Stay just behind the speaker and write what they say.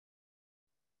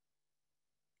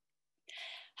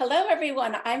Hello,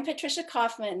 everyone. I'm Patricia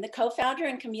Kaufman, the co-founder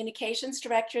and communications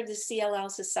director of the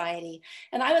CLL Society,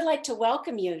 and I would like to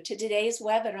welcome you to today's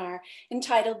webinar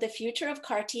entitled The Future of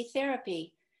CAR T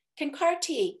Therapy. Can CAR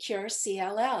T cure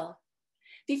CLL?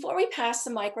 Before we pass the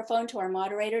microphone to our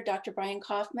moderator, Dr. Brian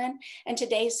Kaufman, and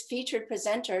today's featured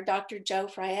presenter, Dr. Joe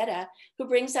Fraietta, who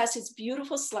brings us his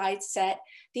beautiful slide set,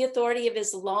 the authority of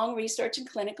his long research and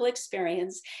clinical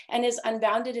experience, and his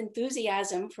unbounded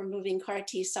enthusiasm for moving CAR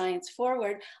T science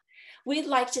forward, we'd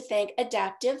like to thank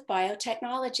Adaptive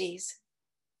Biotechnologies,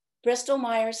 Bristol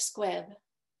Myers Squibb,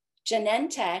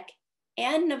 Genentech,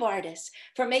 and Novartis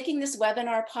for making this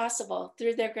webinar possible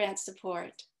through their grant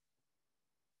support.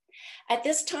 At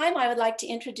this time, I would like to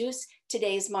introduce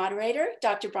today's moderator,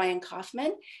 Dr. Brian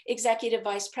Kaufman, Executive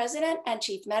Vice President and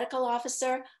Chief Medical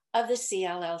Officer of the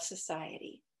CLL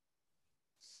Society.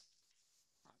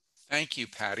 Thank you,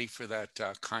 Patty, for that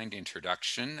kind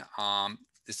introduction.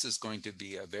 This is going to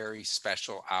be a very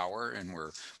special hour, and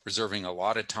we're reserving a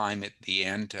lot of time at the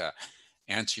end to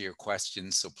answer your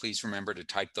questions. So please remember to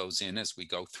type those in as we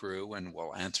go through, and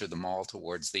we'll answer them all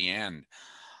towards the end.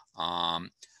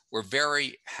 We're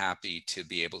very happy to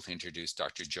be able to introduce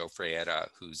Dr. Joe Fraietta,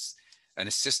 who's an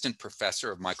assistant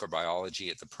professor of microbiology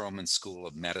at the Perelman School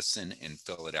of Medicine in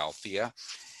Philadelphia.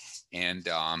 And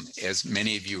as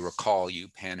many of you recall,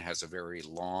 Penn has a very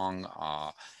long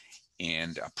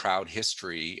and a proud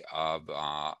history of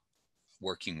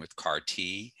working with CAR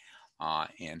T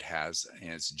and has,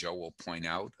 as Joe will point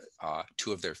out,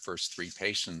 2 of their first 3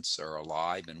 patients are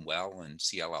alive and well and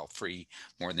CLL-free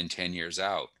more than 10 years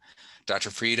out.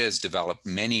 Dr. Fraietta has developed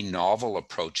many novel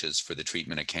approaches for the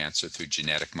treatment of cancer through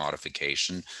genetic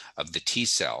modification of the T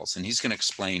cells, and he's going to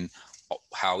explain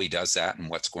how he does that and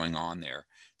what's going on there.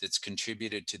 That's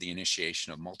contributed to the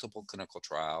initiation of multiple clinical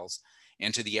trials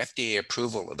and to the FDA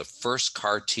approval of the first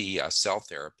CAR T cell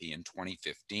therapy in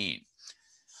 2015.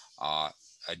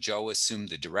 Joe assumed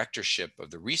the directorship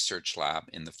of the research lab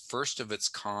in the first of its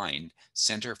kind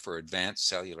Center for Advanced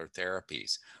Cellular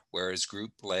Therapies, where his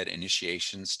group led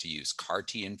initiations to use CAR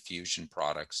T infusion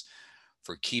products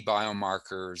for key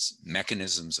biomarkers,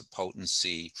 mechanisms of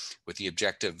potency, with the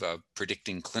objective of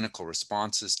predicting clinical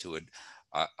responses to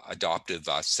adoptive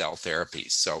cell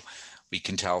therapies. So we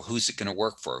can tell who's it going to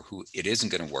work for, who it isn't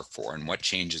going to work for, and what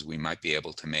changes we might be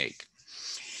able to make.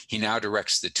 He now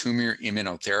directs the Tumor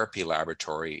Immunotherapy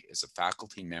Laboratory as a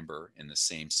faculty member in the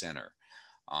same center.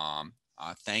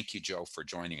 Thank you, Joe, for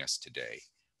joining us today.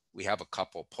 We have a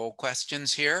couple poll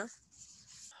questions here.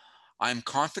 I'm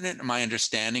confident in my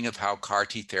understanding of how CAR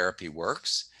T therapy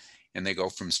works, and they go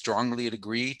from strongly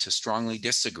agree to strongly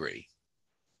disagree.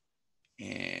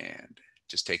 And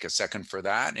just take a second for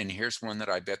that. And here's one that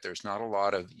I bet there's not a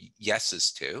lot of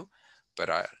yeses to, but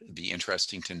it'd be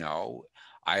interesting to know.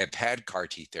 I have had CAR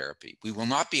T therapy. We will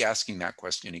not be asking that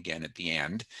question again at the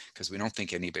end because we don't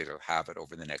think anybody will have it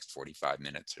over the next 45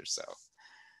 minutes or so.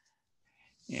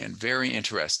 And very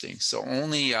interesting. So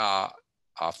only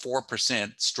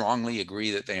 4% strongly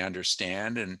agree that they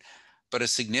understand, but a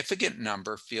significant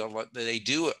number feel that they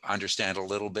do understand a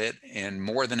little bit, and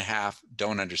more than half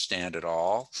don't understand at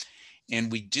all.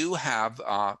 And we do have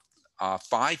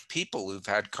 5 people who've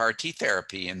had CAR T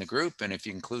therapy in the group, and if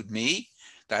you include me,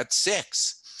 that's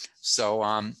 6.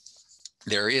 So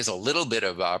there is a little bit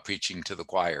of preaching to the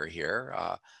choir here,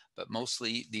 but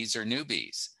mostly these are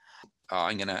newbies.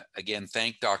 I'm going to, again,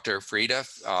 thank Dr.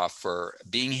 Fraietta for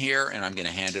being here, and I'm going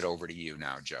to hand it over to you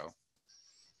now, Joe.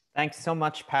 Thanks so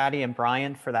much, Patty and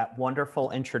Brian, for that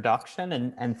wonderful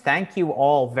introduction. And thank you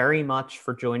all very much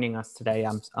for joining us today.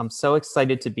 I'm so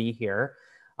excited to be here.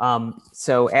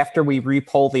 So after we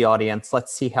re-poll the audience,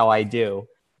 let's see how I do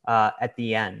at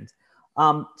the end.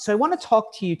 So I want to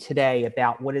talk to you today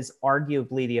about what is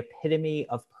arguably the epitome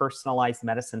of personalized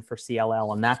medicine for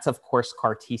CLL, and that's, of course,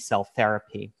 CAR T cell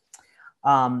therapy.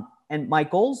 And my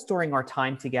goals during our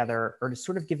time together are to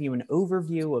sort of give you an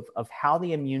overview of how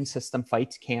the immune system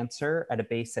fights cancer at a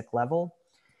basic level,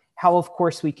 how, of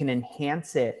course, we can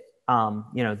enhance it,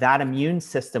 that immune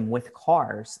system with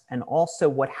CARs, and also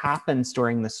what happens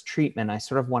during this treatment. I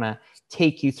sort of want to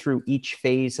take you through each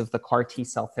phase of the CAR T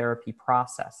cell therapy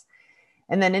process.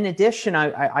 And then in addition,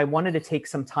 I wanted to take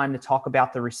some time to talk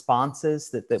about the responses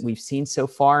that we've seen so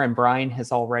far. And Brian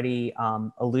has already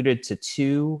alluded to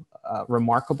 2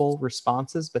 remarkable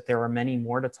responses, but there are many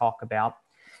more to talk about.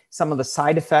 Some of the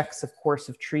side effects, of course,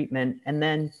 of treatment, and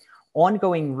then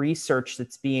ongoing research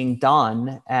that's being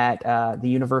done at the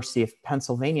University of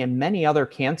Pennsylvania and many other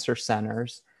cancer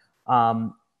centers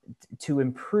to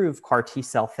improve CAR T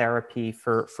cell therapy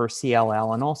for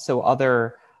CLL and also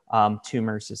other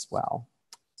tumors as well.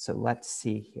 So let's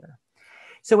see here.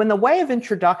 So in the way of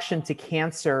introduction to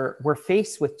cancer, we're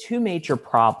faced with two major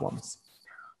problems.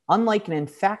 Unlike an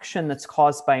infection that's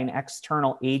caused by an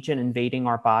external agent invading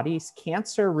our bodies,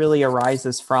 cancer really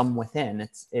arises from within.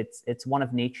 It's one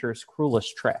of nature's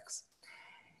cruelest tricks.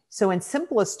 So in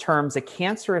simplest terms, a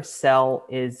cancerous cell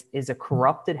is a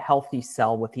corrupted healthy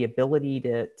cell with the ability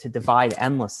to divide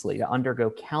endlessly, to undergo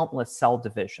countless cell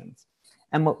divisions.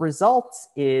 And what results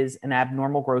is an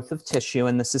abnormal growth of tissue,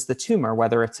 and this is the tumor,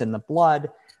 whether it's in the blood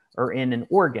or in an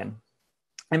organ.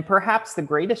 And perhaps the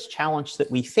greatest challenge that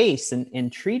we face in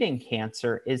treating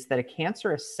cancer is that a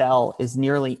cancerous cell is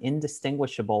nearly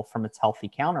indistinguishable from its healthy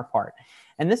counterpart.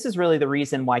 And this is really the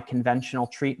reason why conventional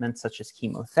treatments such as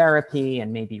chemotherapy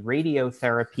and maybe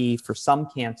radiotherapy for some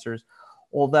cancers,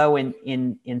 although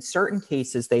in certain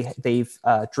cases they've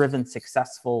driven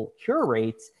successful cure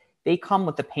rates, they come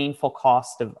with the painful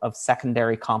cost of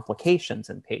secondary complications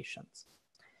in patients.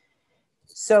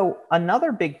 So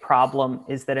another big problem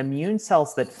is that immune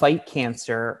cells that fight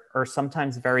cancer are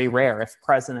sometimes very rare, if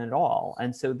present at all.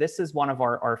 And so this is one of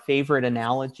our favorite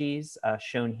analogies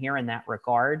shown here in that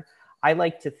regard. I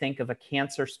like to think of a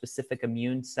cancer-specific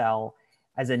immune cell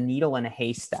as a needle in a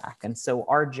haystack. And so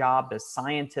our job as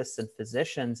scientists and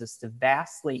physicians is to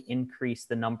vastly increase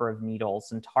the number of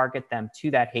needles and target them to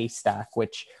that haystack,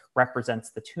 which represents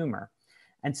the tumor.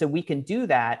 And so we can do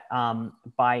that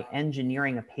by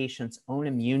engineering a patient's own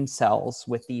immune cells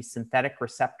with these synthetic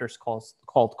receptors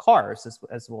called CARs,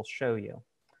 as we'll show you.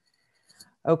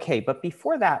 Okay, but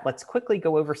before that, let's quickly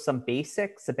go over some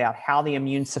basics about how the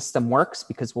immune system works,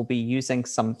 because we'll be using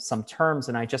some terms,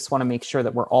 and I just want to make sure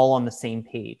that we're all on the same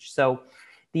page. So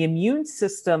the immune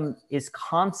system is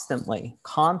constantly,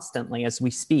 as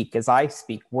we speak, as I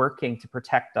speak, working to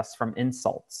protect us from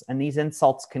insults. And these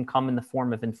insults can come in the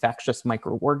form of infectious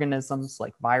microorganisms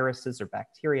like viruses or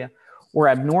bacteria, or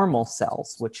abnormal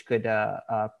cells, which could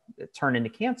turn into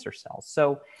cancer cells.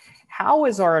 So how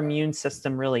is our immune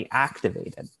system really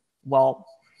activated? Well,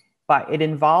 it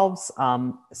involves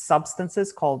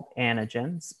substances called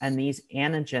antigens, and these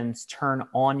antigens turn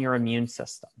on your immune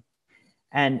system.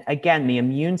 And again, the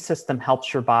immune system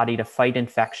helps your body to fight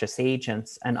infectious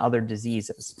agents and other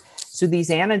diseases. So these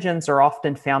antigens are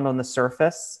often found on the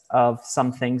surface of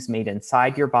some things made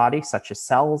inside your body, such as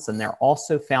cells, and they're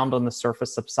also found on the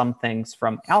surface of some things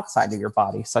from outside of your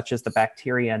body, such as the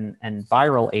bacteria and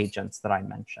viral agents that I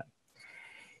mentioned.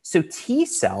 So T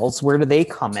cells, where do they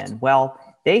come in? Well,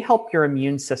 they help your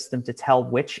immune system to tell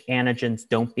which antigens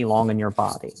don't belong in your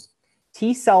body.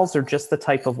 T cells are just the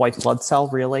type of white blood cell,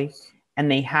 really. And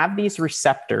they have these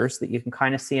receptors that you can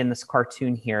kind of see in this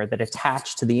cartoon here that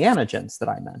attach to the antigens that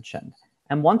I mentioned.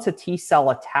 And once a T cell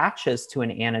attaches to an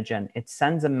antigen, it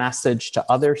sends a message to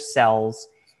other cells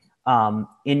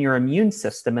in your immune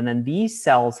system. And then these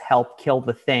cells help kill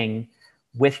the thing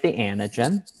with the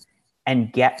antigen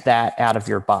and get that out of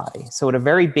your body. So at a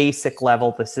very basic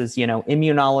level, this is,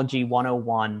 immunology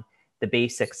 101, the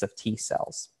basics of T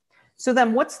cells. So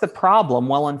then what's the problem?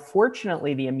 Well,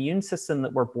 unfortunately, the immune system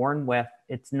that we're born with,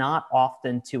 it's not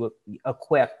often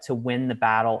equipped to win the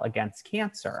battle against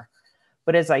cancer.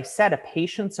 But as I said, a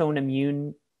patient's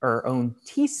own own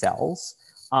T cells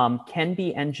can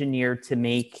be engineered to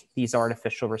make these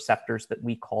artificial receptors that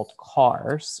we called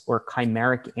CARs, or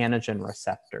chimeric antigen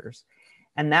receptors.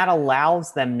 And that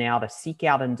allows them now to seek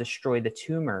out and destroy the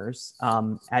tumors,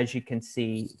 as you can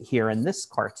see here in this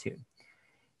cartoon.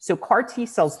 So CAR T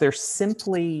cells, they're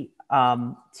simply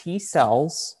T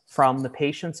cells from the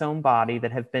patient's own body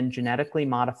that have been genetically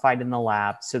modified in the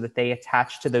lab so that they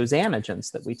attach to those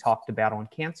antigens that we talked about on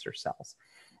cancer cells.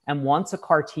 And once a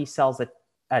CAR T cell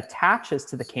attaches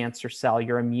to the cancer cell,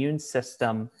 your immune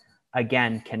system,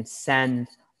 again, can send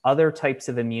other types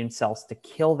of immune cells to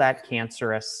kill that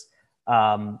cancerous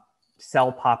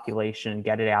cell population and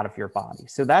get it out of your body.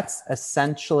 So that's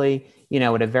essentially,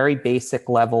 at a very basic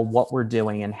level, what we're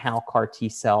doing and how CAR T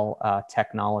cell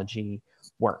technology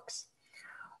works.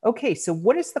 Okay, so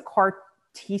what is the CAR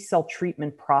T cell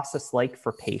treatment process like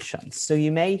for patients? So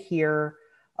you may hear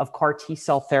of CAR T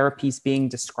cell therapies being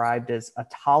described as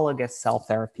autologous cell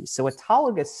therapy. So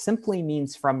autologous simply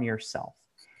means from yourself.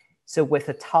 So with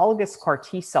autologous CAR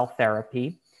T cell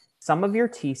therapy, some of your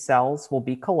T cells will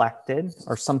be collected,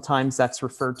 or sometimes that's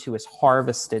referred to as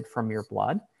harvested from your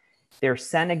blood. They're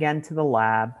sent again to the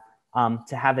lab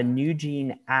to have a new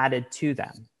gene added to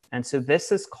them. And so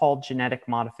this is called genetic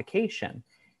modification.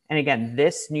 And again,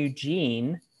 this new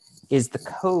gene is the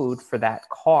code for that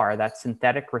CAR, that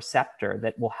synthetic receptor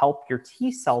that will help your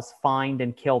T cells find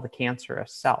and kill the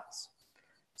cancerous cells.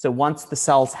 So once the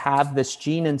cells have this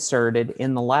gene inserted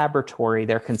in the laboratory,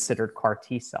 they're considered CAR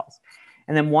T cells.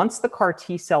 And then once the CAR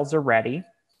T cells are ready,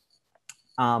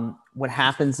 what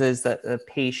happens is that the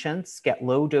patients get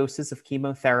low doses of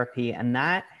chemotherapy, and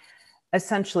that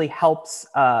essentially helps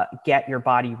get your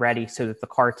body ready so that the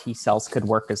CAR T cells could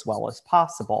work as well as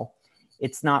possible.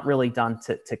 It's not really done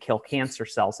to kill cancer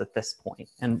cells at this point.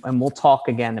 And we'll talk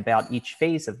again about each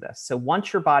phase of this. So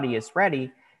once your body is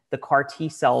ready, the CAR T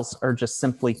cells are just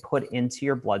simply put into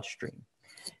your bloodstream.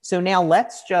 So now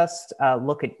let's just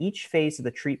look at each phase of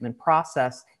the treatment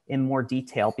process in more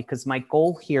detail, because my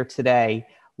goal here today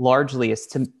largely is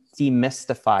to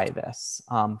demystify this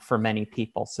for many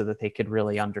people so that they could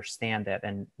really understand it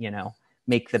and,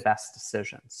 make the best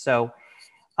decisions. So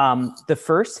the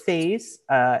first phase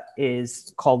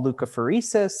is called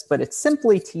leukapheresis, but it's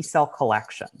simply T cell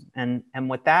collection. And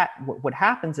what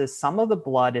happens is some of the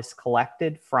blood is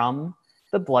collected from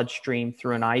the bloodstream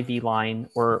through an IV line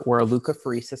or a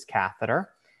leukapheresis catheter.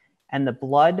 And the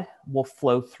blood will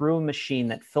flow through a machine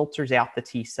that filters out the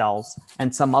T cells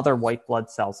and some other white blood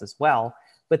cells as well.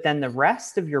 But then the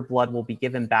rest of your blood will be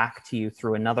given back to you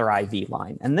through another IV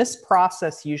line. And this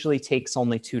process usually takes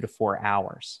only 2 to 4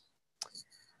 hours.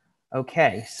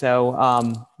 Okay,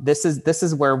 so this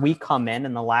is where we come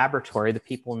in the laboratory, the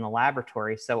people in the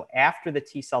laboratory. So after the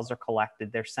T cells are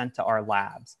collected, they're sent to our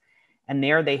labs. And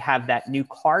there they have that new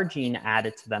CAR gene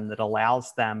added to them that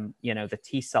allows them, the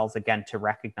T cells again to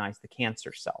recognize the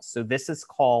cancer cells. So this is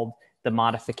called the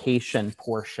modification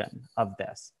portion of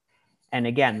this. And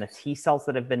again, the T cells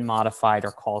that have been modified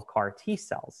are called CAR T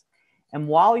cells. And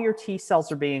while your T cells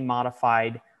are being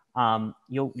modified,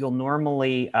 you'll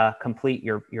normally complete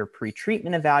your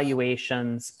pre-treatment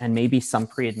evaluations and maybe some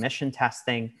pre-admission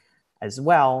testing as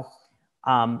well.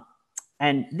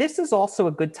 And this is also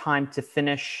a good time to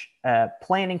finish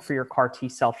planning for your CAR T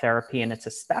cell therapy. And it's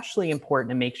especially important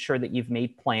to make sure that you've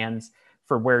made plans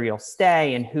for where you'll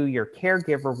stay and who your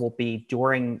caregiver will be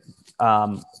during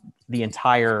the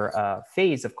entire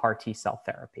phase of CAR T cell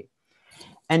therapy.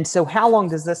 And so how long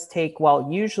does this take? Well,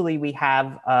 usually we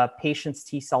have patients'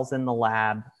 T cells in the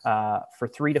lab for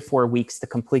 3 to 4 weeks to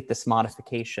complete this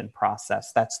modification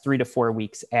process. That's 3 to 4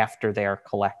 weeks after they're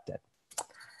collected.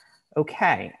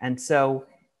 Okay, and so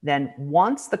then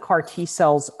once the CAR T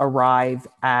cells arrive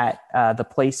at the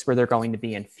place where they're going to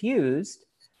be infused,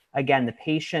 again, the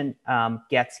patient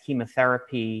gets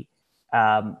chemotherapy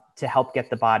to help get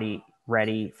the body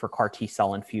ready for CAR T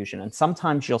cell infusion. And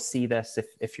sometimes you'll see this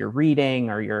if you're reading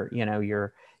or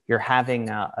you're having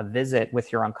a visit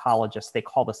with your oncologist. They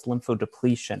call this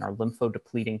lymphodepletion or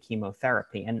lymphodepleting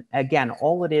chemotherapy. And again,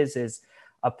 all it is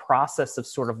a process of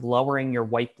sort of lowering your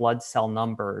white blood cell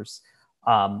numbers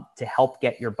to help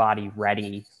get your body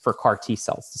ready for CAR T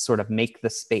cells, to sort of make the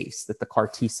space that the CAR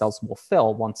T cells will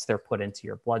fill once they're put into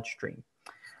your bloodstream.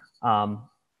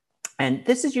 And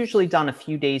this is usually done a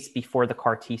few days before the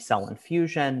CAR T cell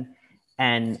infusion.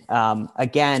 And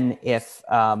again, if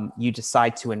you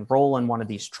decide to enroll in one of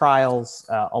these trials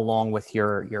along with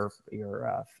your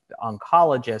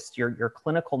oncologist, your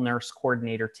clinical nurse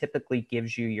coordinator typically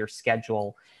gives you your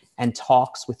schedule and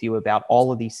talks with you about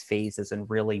all of these phases and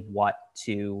really what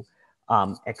to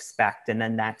expect. And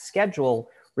then that schedule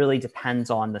really depends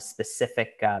on the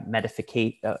specific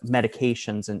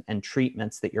medications and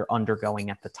treatments that you're undergoing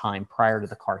at the time prior to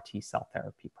the CAR T cell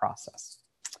therapy process.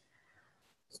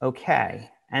 Okay,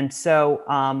 and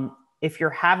so if you're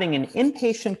having an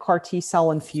inpatient CAR T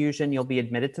cell infusion, you'll be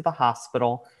admitted to the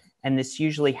hospital, and this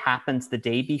usually happens the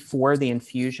day before the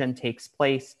infusion takes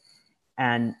place.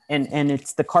 And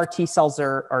it's the CAR T cells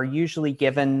are usually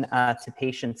given to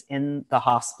patients in the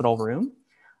hospital room.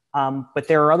 But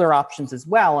there are other options as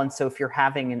well. And so if you're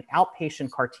having an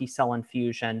outpatient CAR T cell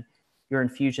infusion, your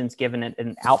infusion's given at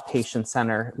an outpatient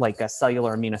center, like a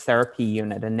cellular immunotherapy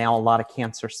unit. And now a lot of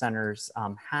cancer centers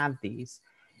have these.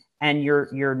 And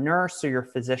your nurse or your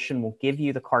physician will give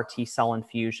you the CAR T cell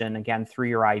infusion, again, through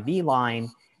your IV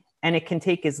line. And it can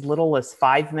take as little as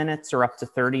 5 minutes or up to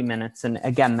 30 minutes. And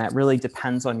again, that really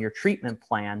depends on your treatment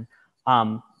plan.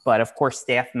 But of course,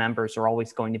 staff members are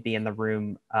always going to be in the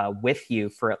room with you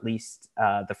for at least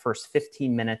the first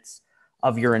 15 minutes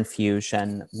of your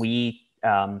infusion. We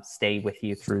stay with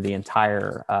you through the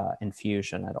entire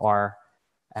infusion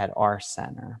at our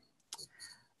center.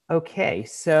 Okay,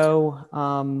 so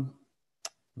I'm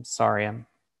sorry, I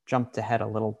jumped ahead a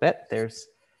little bit. There's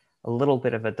a little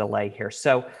bit of a delay here.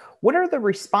 So what are the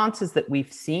responses that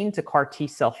we've seen to CAR T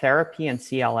cell therapy and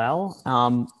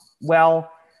CLL?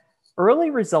 Well, early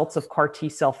results of CAR T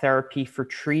cell therapy for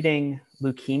treating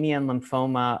leukemia and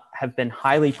lymphoma have been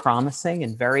highly promising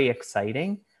and very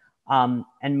exciting.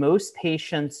 And most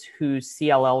patients whose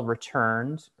CLL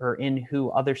returned or in who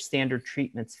other standard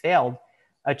treatments failed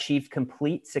achieved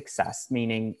complete success,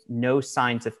 meaning no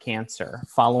signs of cancer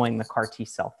following the CAR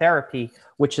T-cell therapy,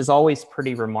 which is always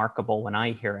pretty remarkable when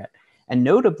I hear it. And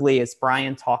notably, as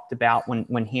Brian talked about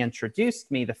when he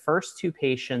introduced me, the first 2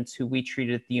 patients who we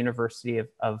treated at the University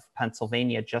of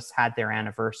Pennsylvania just had their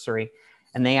anniversary,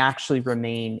 and they actually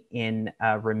remain in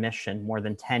remission more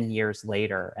than 10 years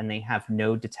later, and they have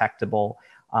no detectable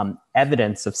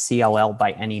evidence of CLL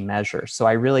by any measure. So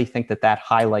I really think that that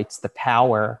highlights the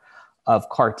power of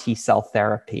CAR T-cell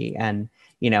therapy. And,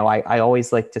 you know, I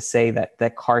always like to say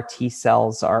that CAR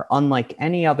T-cells are unlike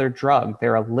any other drug.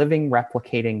 They're a living,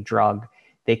 replicating drug.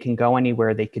 They can go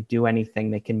anywhere, they could do anything,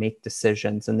 they can make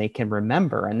decisions, and they can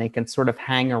remember, and they can sort of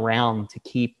hang around to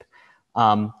keep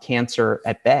cancer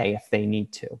at bay if they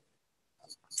need to.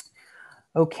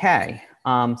 Okay,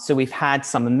 so we've had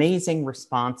some amazing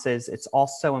responses. It's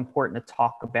also important to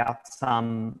talk about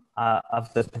some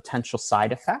of the potential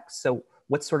side effects. So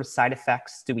what sort of side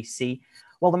effects do we see?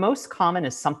 Well, the most common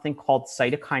is something called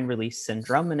cytokine release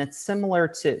syndrome, and it's similar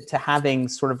to having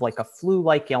sort of like a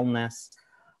flu-like illness,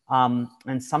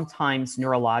 and sometimes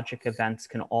neurologic events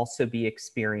can also be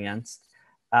experienced.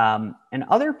 And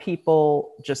other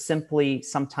people just simply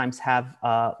sometimes have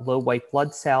low white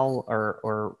blood cell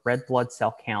or red blood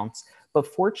cell counts. But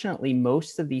fortunately,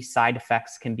 most of these side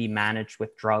effects can be managed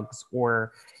with drugs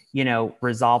or, you know,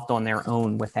 resolved on their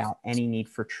own without any need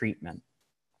for treatment.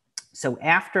 So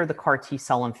after the CAR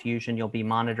T-cell infusion, you'll be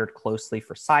monitored closely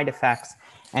for side effects.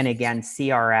 And again,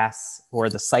 CRS, or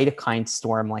the cytokine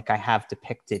storm like I have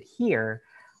depicted here,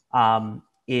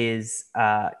 is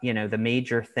you know, the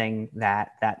major thing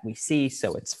that we see.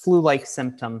 So it's flu-like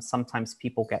symptoms. Sometimes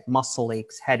people get muscle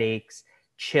aches, headaches,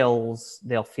 chills.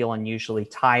 They'll feel unusually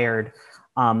tired.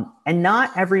 And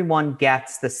not everyone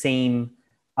gets the same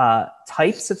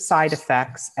types of side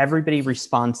effects. Everybody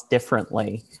responds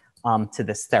differently to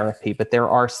this therapy, but there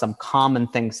are some common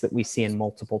things that we see in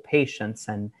multiple patients,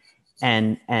 and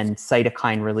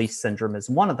cytokine release syndrome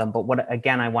is one of them. But what,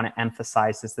 again, I want to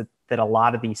emphasize is that a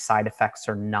lot of these side effects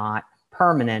are not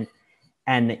permanent,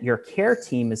 and that your care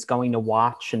team is going to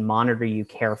watch and monitor you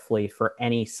carefully for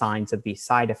any signs of these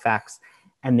side effects,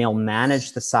 and they'll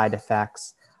manage the side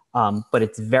effects. But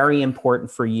it's very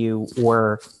important for you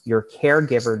or your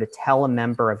caregiver to tell a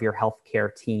member of your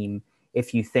healthcare team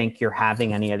if you think you're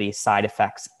having any of these side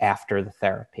effects after the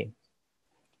therapy.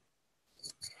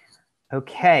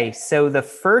 Okay, so the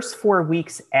first 4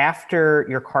 weeks after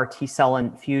your CAR T-cell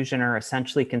infusion are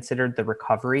essentially considered the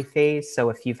recovery phase. So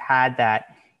if you've had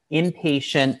that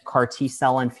inpatient CAR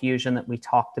T-cell infusion that we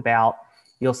talked about,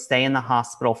 you'll stay in the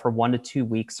hospital for 1 to 2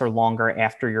 weeks or longer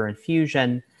after your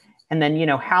infusion. And then, you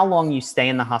know, how long you stay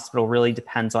in the hospital really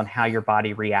depends on how your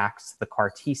body reacts to the CAR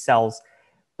T-cells.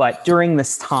 But during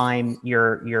this time,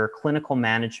 your clinical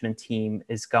management team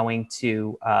is going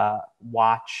to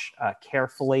watch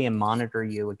carefully and monitor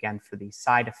you again for these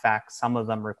side effects. Some of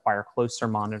them require closer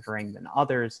monitoring than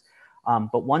others.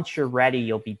 But once you're ready,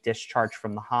 you'll be discharged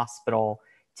from the hospital.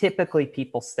 Typically,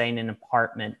 people stay in an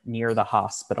apartment near the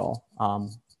hospital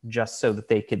just so that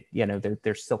they could, you know,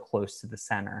 they're still close to the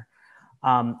center.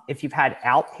 If you've had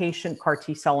outpatient CAR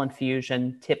T-cell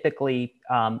infusion, typically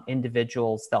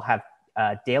individuals, they'll have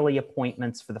daily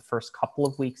appointments for the first couple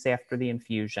of weeks after the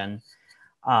infusion.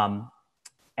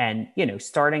 And, you know,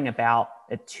 starting about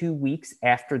 2 weeks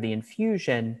after the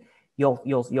infusion,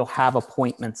 you'll have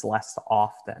appointments less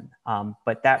often.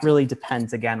 But that really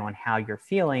depends, again, on how you're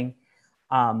feeling.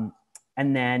 And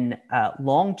then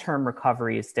long-term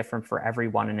recovery is different for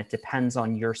everyone, and it depends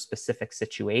on your specific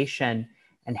situation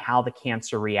and how the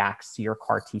cancer reacts to your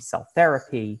CAR T-cell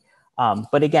therapy.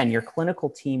 But again, your clinical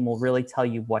team will really tell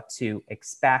you what to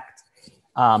expect.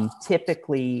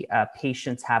 Typically,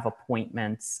 patients have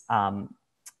appointments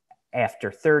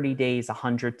after 30 days,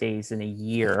 100 days, and a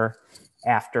year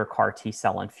after CAR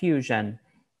T-cell infusion.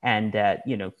 And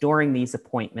you know, during these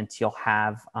appointments, you'll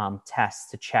have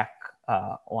tests to check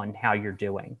on how you're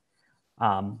doing.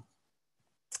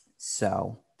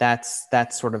 So that's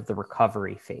sort of the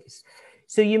recovery phase.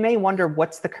 So you may wonder,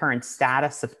 what's the current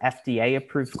status of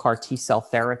FDA-approved CAR T-cell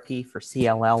therapy for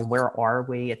CLL? Where are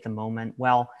we at the moment?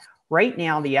 Well, right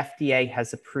now, the FDA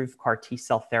has approved CAR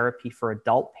T-cell therapy for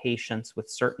adult patients with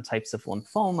certain types of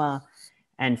lymphoma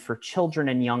and for children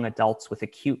and young adults with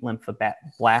acute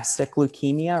lymphoblastic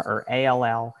leukemia, or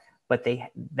ALL, but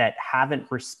that haven't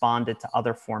responded to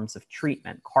other forms of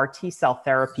treatment. CAR T-cell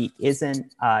therapy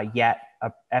isn't yet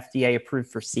FDA approved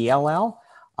for CLL,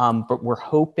 but we're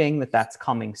hoping that that's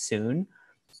coming soon.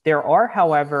 There are,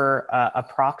 however,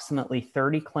 approximately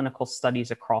 30 clinical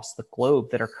studies across the globe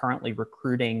that are currently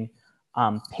recruiting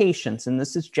patients. And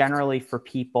this is generally for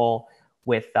people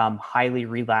with highly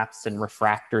relapsed and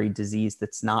refractory disease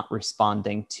that's not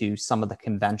responding to some of the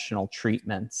conventional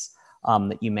treatments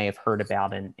that you may have heard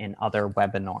about in other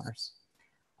webinars.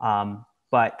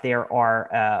 But there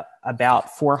are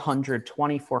about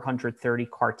 430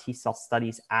 CAR T-cell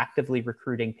studies actively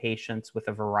recruiting patients with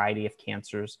a variety of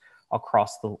cancers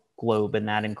across the globe, and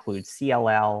that includes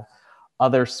CLL,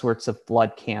 other sorts of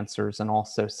blood cancers, and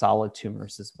also solid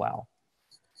tumors as well.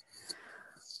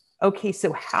 Okay,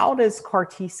 so how does CAR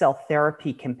T-cell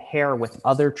therapy compare with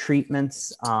other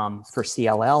treatments for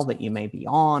CLL that you may be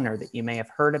on or that you may have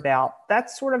heard about?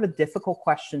 That's sort of a difficult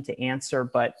question to answer,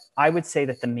 but I would say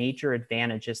that the major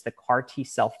advantage is that CAR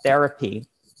T-cell therapy,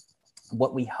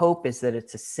 what we hope is that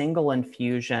it's a single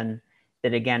infusion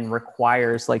that again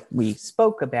requires, like we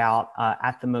spoke about,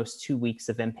 at the most 2 weeks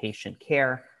of inpatient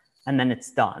care, and then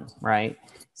it's done, right?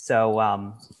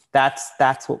 So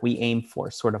that's what we aim for,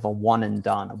 sort of a one and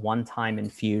done, a one-time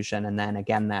infusion, and then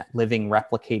again, that living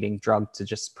replicating drug to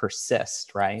just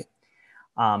persist, right?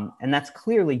 And that's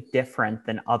clearly different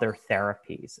than other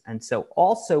therapies. And so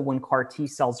also when CAR T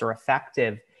cells are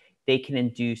effective, they can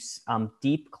induce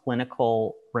deep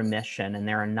clinical remission, and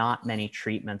there are not many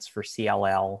treatments for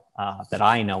CLL that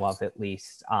I know of, at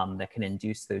least, that can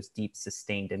induce those deep,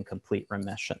 sustained, and complete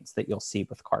remissions that you'll see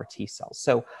with CAR T cells.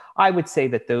 So I would say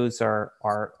that those are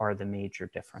the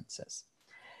major differences.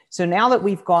 So now that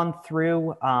we've gone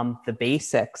through the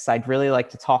basics, I'd really like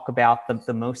to talk about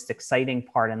the most exciting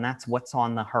part, and that's what's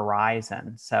on the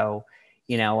horizon. So,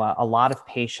 you know, a lot of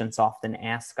patients often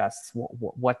ask us,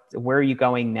 where are you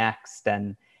going next?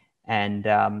 And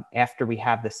after we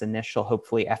have this initial,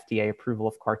 hopefully FDA approval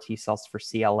of CAR T cells for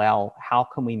CLL, how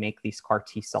can we make these CAR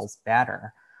T cells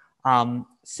better?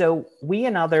 So we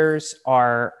and others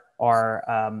are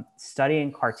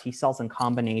studying CAR T cells in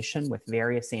combination with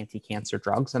various anti-cancer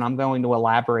drugs. And I'm going to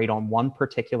elaborate on one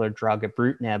particular drug,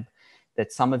 ibrutinib,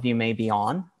 that some of you may be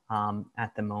on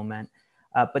at the moment.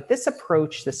 But this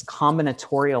approach, this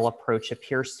combinatorial approach,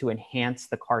 appears to enhance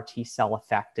the CAR T cell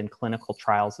effect in clinical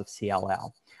trials of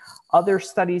CLL. Other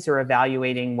studies are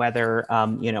evaluating whether,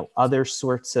 you know, other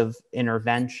sorts of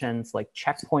interventions like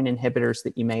checkpoint inhibitors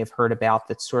that you may have heard about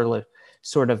that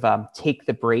sort of take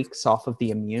the brakes off of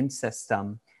the immune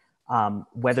system,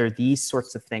 whether these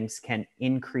sorts of things can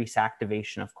increase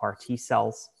activation of CAR T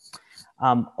cells.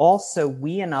 Also,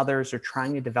 we and others are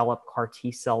trying to develop CAR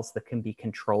T cells that can be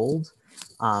controlled,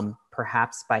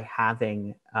 perhaps by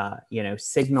having, you know,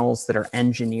 signals that are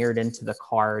engineered into the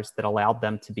CARs that allowed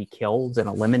them to be killed and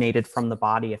eliminated from the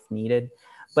body if needed.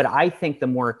 But I think the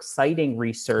more exciting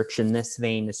research in this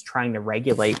vein is trying to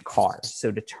regulate CARs.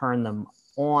 So to turn them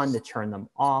on, to turn them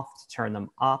off, to turn them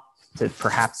up, to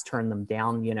perhaps turn them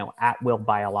down, you know, at will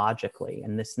biologically.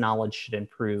 And this knowledge should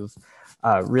improve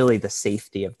really the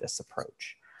safety of this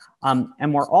approach.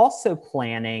 And we're also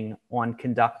planning on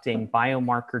conducting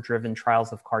biomarker-driven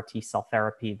trials of CAR T cell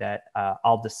therapy that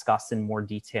I'll discuss in more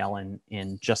detail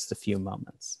in just a few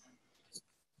moments.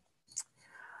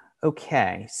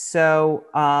 Okay, so,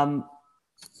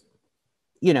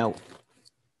 you know,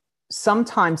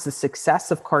 sometimes the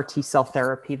success of CAR T cell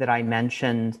therapy that I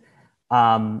mentioned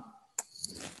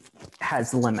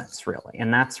has limits, really.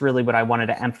 And that's really what I wanted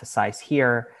to emphasize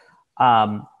here.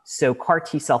 So CAR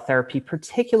T cell therapy,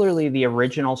 particularly the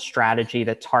original strategy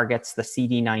that targets the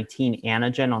CD19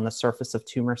 antigen on the surface of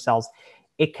tumor cells,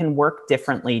 it can work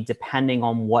differently depending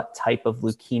on what type of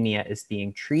leukemia is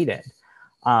being treated.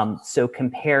 So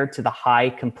compared to the high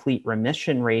complete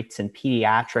remission rates in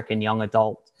pediatric and young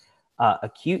adult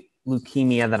acute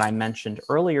leukemia that I mentioned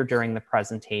earlier during the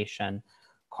presentation,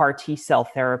 CAR T cell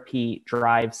therapy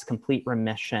drives complete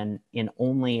remission in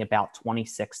only about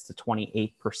 26 to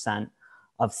 28%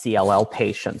 of CLL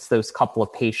patients, those couple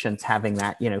of patients having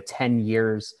that, you know, 10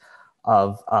 years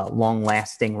of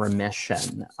long-lasting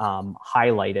remission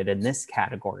highlighted in this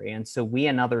category. And so we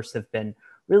and others have been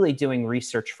really doing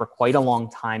research for quite a long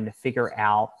time to figure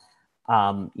out,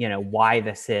 you know, why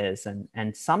this is.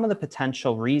 And some of the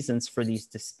potential reasons for these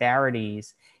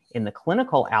disparities in the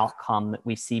clinical outcome that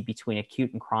we see between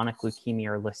acute and chronic leukemia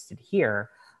are listed here.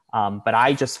 But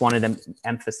I just wanted to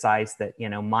emphasize that, you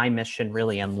know, my mission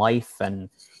really in life and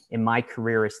in my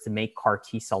career is to make CAR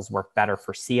T cells work better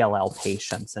for CLL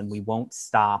patients. And we won't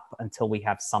stop until we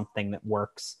have something that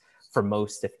works for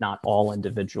most, if not all,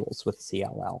 individuals with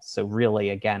CLL. So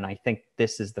really, again, I think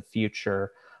this is the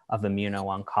future of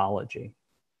immuno-oncology.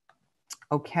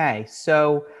 Okay,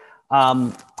 so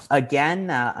again,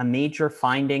 a major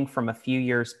finding from a few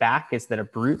years back is that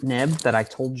ibrutinib that I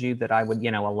told you that I would,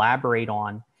 you know, elaborate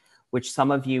on which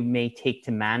some of you may take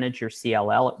to manage your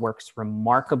CLL. It works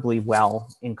remarkably well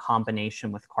in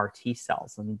combination with CAR T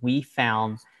cells. And we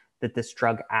found that this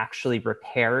drug actually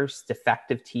repairs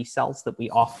defective T cells that we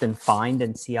often find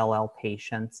in CLL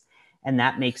patients. And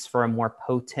that makes for a more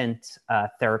potent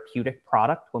therapeutic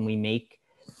product when we make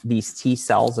these T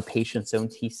cells, a patient's own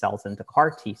T cells, into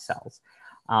CAR T cells.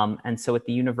 And so at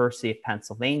the University of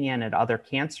Pennsylvania and at other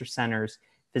cancer centers,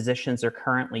 physicians are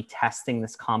currently testing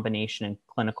this combination in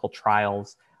clinical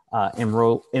trials,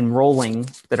 enrolling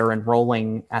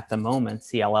at the moment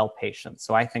CLL patients.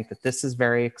 So I think that this is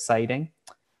very exciting.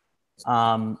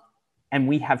 And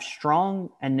we have strong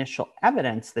initial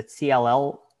evidence that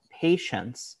CLL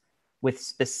patients with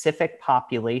specific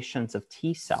populations of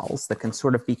T cells that can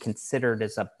sort of be considered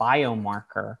as a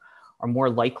biomarker are more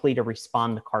likely to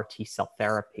respond to CAR T cell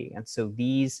therapy. And so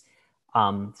these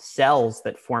cells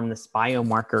that form this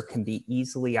biomarker can be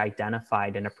easily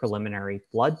identified in a preliminary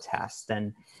blood test.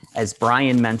 And as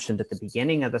Brian mentioned at the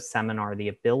beginning of the seminar, the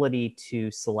ability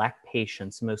to select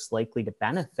patients most likely to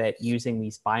benefit using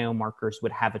these biomarkers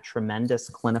would have a tremendous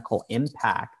clinical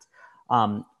impact,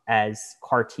 as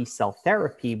CAR T cell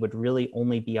therapy would really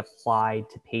only be applied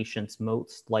to patients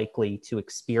most likely to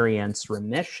experience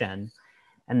remission.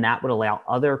 And that would allow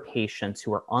other patients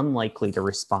who are unlikely to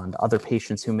respond, other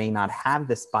patients who may not have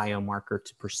this biomarker,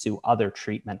 to pursue other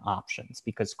treatment options,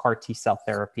 because CAR T cell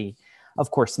therapy, of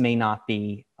course, may not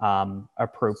be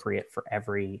appropriate for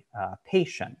every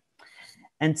patient.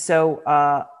 And so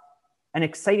an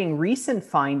exciting recent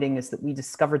finding is that we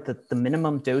discovered that the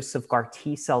minimum dose of CAR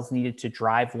T cells needed to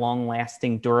drive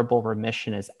long-lasting, durable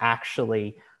remission is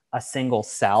actually a single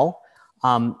cell.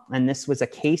 And this was a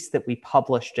case that we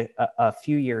published a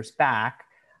few years back.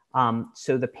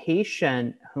 So the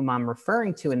patient whom I'm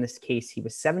referring to in this case, he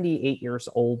was 78 years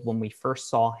old when we first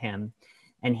saw him,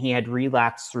 and he had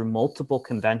relapsed through multiple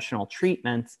conventional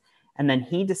treatments. And then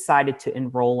he decided to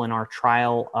enroll in our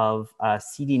trial of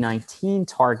CD19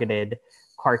 targeted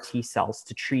CAR T cells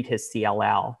to treat his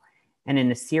CLL. And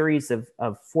in a series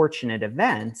of fortunate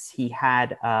events, he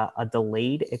had a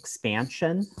delayed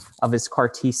expansion of his CAR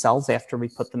T cells after we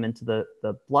put them into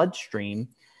the bloodstream.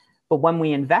 But when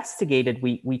we investigated,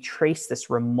 we traced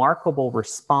this remarkable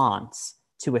response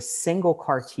to a single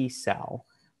CAR T cell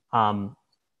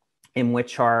in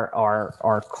which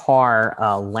our CAR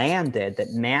landed,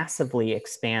 that massively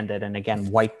expanded and again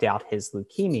wiped out his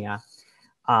leukemia.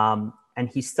 And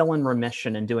he's still in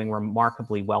remission and doing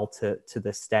remarkably well to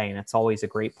this day. And it's always a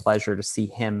great pleasure to see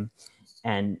him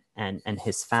and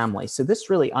his family. So this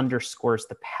really underscores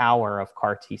the power of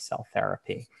CAR T cell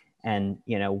therapy and,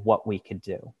 you know, what we could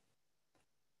do.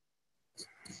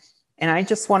 And I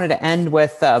just wanted to end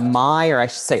with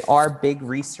our big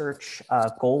research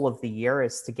goal of the year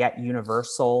is to get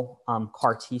universal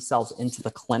CAR T cells into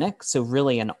the clinic. So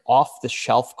really an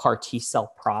off-the-shelf CAR T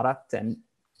cell product. And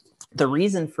the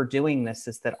reason for doing this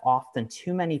is that often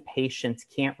too many patients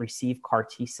can't receive CAR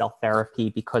T cell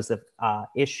therapy because of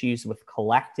issues with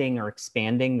collecting or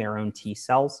expanding their own T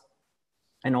cells.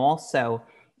 And also,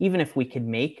 even if we could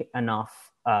make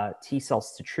enough T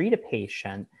cells to treat a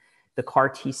patient, the CAR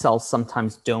T cells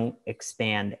sometimes don't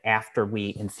expand after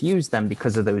we infuse them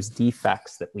because of those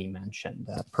defects that we mentioned,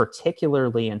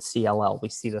 particularly in CLL. We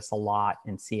see this a lot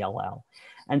in CLL.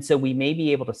 And so we may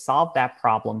be able to solve that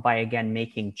problem by, again,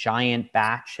 making giant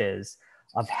batches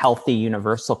of healthy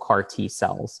universal CAR T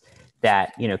cells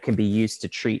that, you know, can be used to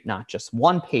treat not just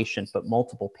one patient, but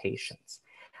multiple patients.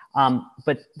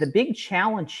 But the big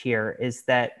challenge here is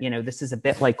that, you know, this is a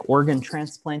bit like organ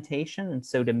transplantation. And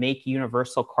so to make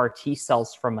universal CAR T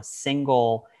cells from a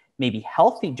single, maybe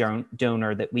healthy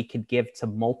donor that we could give to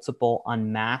multiple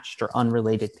unmatched or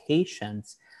unrelated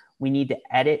patients, we need to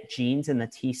edit genes in the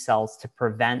T cells to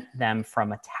prevent them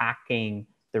from attacking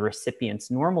the recipient's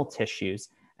normal tissues,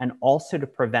 and also to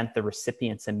prevent the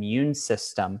recipient's immune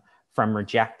system from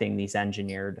rejecting these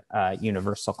engineered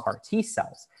universal CAR T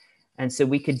cells. And so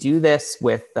we could do this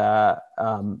with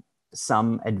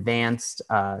some advanced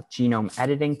genome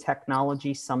editing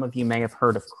technology. Some of you may have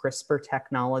heard of CRISPR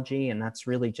technology, and that's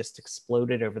really just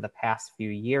exploded over the past few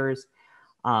years.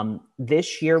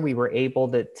 This year, we were able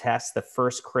to test the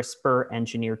first CRISPR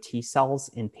engineered T cells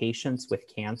in patients with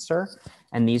cancer.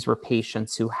 And these were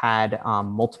patients who had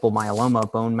multiple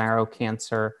myeloma, bone marrow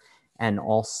cancer, and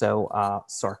also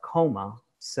sarcoma.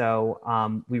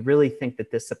 So we really think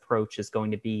that this approach is going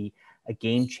to be a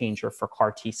game changer for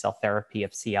CAR T cell therapy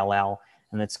of CLL,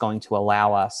 and it's going to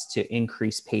allow us to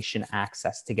increase patient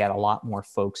access to get a lot more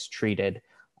folks treated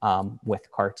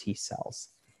with CAR T cells.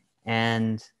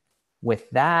 And with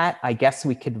that, I guess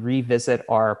we could revisit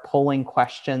our polling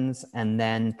questions and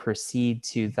then proceed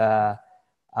to the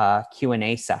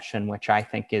Q&A session, which I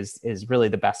think is really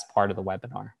the best part of the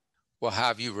webinar. We'll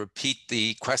have you repeat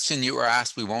the question you were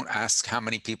asked. We won't ask how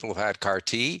many people have had CAR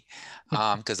T,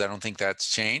 because I don't think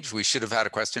that's changed. We should have had a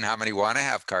question, how many want to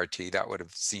have CAR T? That would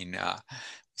have seen,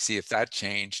 see if that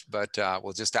changed, but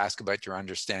we'll just ask about your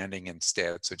understanding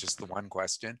instead. So just the one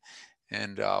question,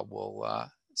 and we'll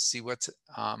see what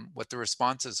the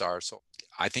responses are. So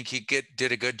I think you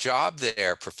did a good job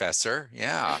there, Professor.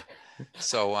 Yeah.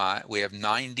 So we have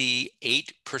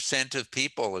 98% of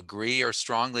people agree or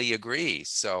strongly agree.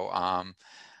 So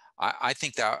I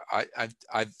think that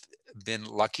I've been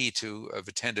lucky to have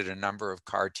attended a number of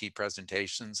CAR T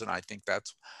presentations, and I think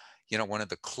that's, you know, one of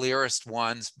the clearest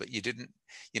ones. But you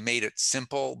made it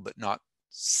simple, but not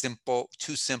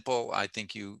too simple. I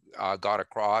think you got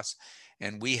across,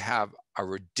 and we have a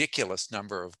ridiculous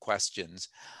number of questions.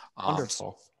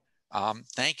 Wonderful.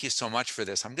 Thank you so much for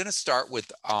this. I'm going to start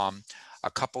with a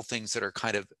couple things that are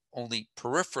kind of only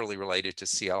peripherally related to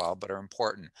CLL, but are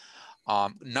important.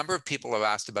 A number of people have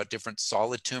asked about different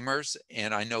solid tumors,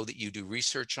 and I know that you do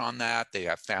research on that. They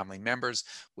have family members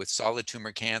with solid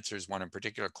tumor cancers, one in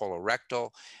particular,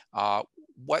 colorectal.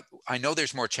 I know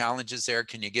there's more challenges there.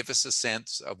 Can you give us a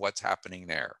sense of what's happening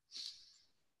there?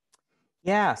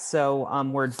 Yeah, so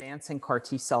we're advancing CAR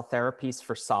T-cell therapies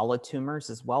for solid tumors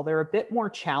as well. They're a bit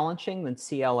more challenging than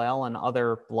CLL and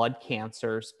other blood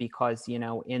cancers because, you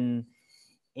know, in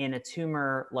a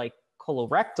tumor like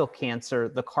colorectal cancer,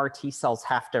 the CAR T-cells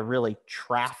have to really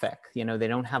traffic. You know, they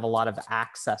don't have a lot of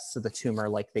access to the tumor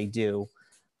like they do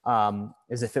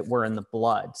as if it were in the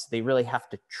blood. So they really have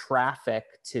to traffic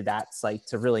to that site,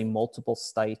 to really multiple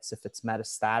sites if it's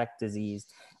metastatic disease.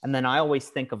 And then I always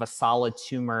think of a solid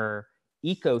tumor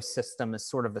ecosystem as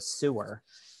sort of a sewer.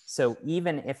 So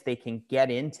even if they can get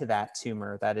into that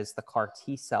tumor, that is the CAR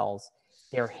T cells,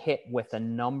 they're hit with a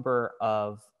number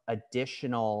of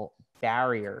additional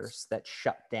barriers that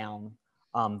shut down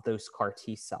those CAR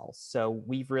T cells. So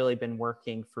we've really been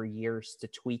working for years to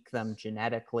tweak them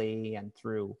genetically and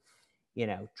through, you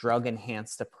know, drug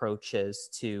enhanced approaches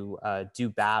to do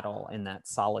battle in that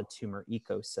solid tumor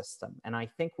ecosystem. And I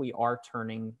think we are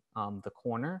turning the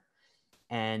corner.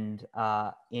 And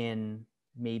in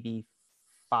maybe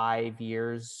 5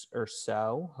 years or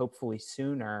so, hopefully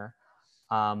sooner,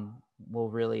 we'll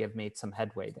really have made some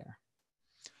headway there.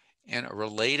 And a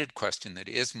related question that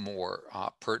is more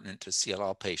pertinent to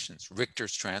CLL patients,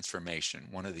 Richter's transformation,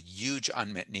 one of the huge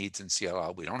unmet needs in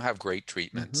CLL. We don't have great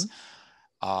treatments.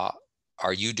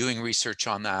 Are you doing research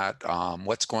on that?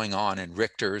 What's going on in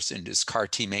Richter's, and does CAR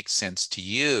T make sense to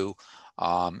you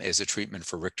as a treatment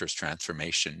for Richter's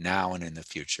transformation now and in the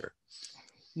future?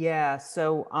 Yeah,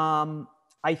 so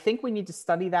I think we need to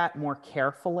study that more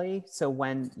carefully. So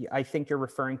when I think you're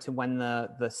referring to when the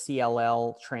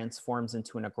CLL transforms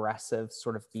into an aggressive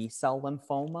sort of B-cell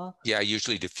lymphoma. Yeah,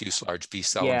 usually diffuse large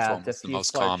B-cell lymphoma is the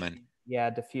most common. Yeah,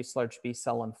 diffuse large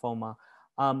B-cell lymphoma.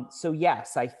 So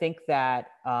yes, I think that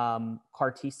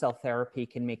CAR T-cell therapy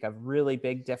can make a really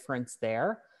big difference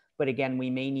there. But again, we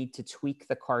may need to tweak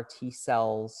the CAR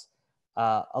T-cells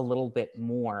a little bit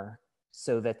more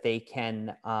so that they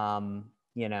can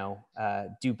you know,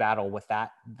 do battle with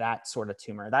that sort of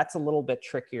tumor. That's a little bit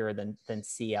trickier than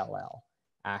CLL,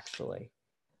 actually.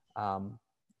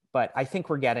 But I think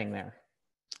we're getting there.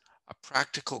 A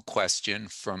practical question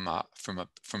from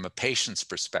a patient's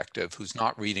perspective who's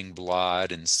not reading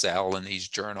Blood and Cell in these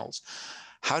journals.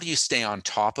 How do you stay on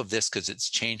top of this, because it's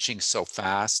changing so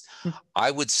fast?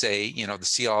 I would say, you know, the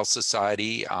CLL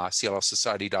Society,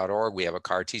 cllsociety.org, we have a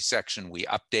CAR T section, we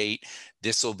update,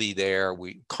 this will be there,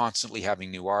 we constantly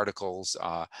having new articles.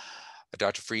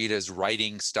 Dr. Fraietta is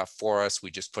writing stuff for us.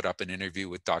 We just put up an interview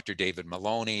with Dr. David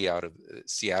Maloney out of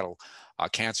Seattle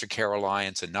Cancer Care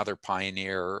Alliance, another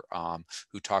pioneer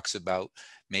who talks about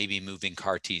maybe moving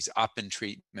CAR Ts up in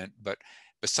treatment. But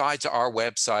besides our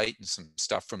website and some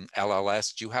stuff from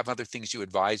LLS, do you have other things you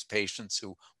advise patients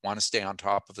who want to stay on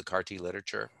top of the CAR T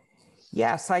literature?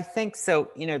 Yes, I think so.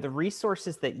 You know, the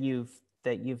resources that you've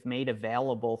made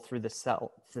available through the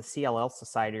CLL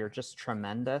Society are just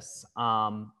tremendous.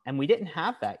 And we didn't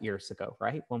have that years ago,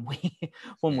 right? When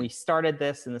we started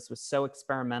this, and this was so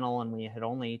experimental, and we had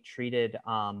only treated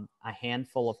a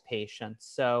handful of patients.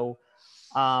 So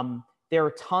there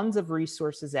are tons of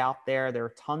resources out there. There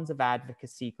are tons of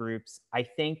advocacy groups. I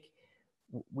think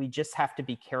we just have to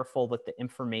be careful that the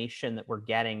information that we're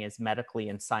getting is medically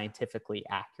and scientifically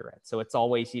accurate. So it's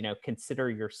always, you know, consider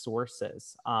your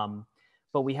sources.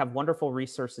 But we have wonderful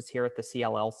resources here at the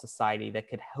CLL Society that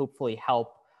could hopefully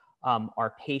help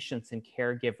our patients and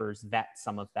caregivers vet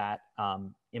some of that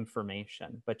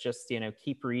information. But just,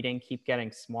 keep reading, keep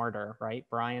getting smarter, right,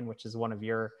 Brian, which is one of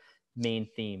your main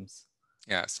themes.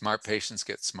 Yeah, smart patients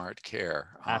get smart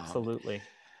care. Absolutely.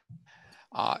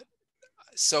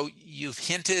 So you've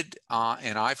hinted,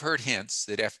 and I've heard hints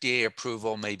that FDA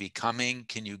approval may be coming.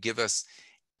 Can you give us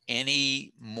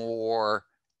any more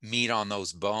meat on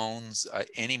those bones,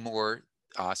 any more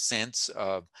sense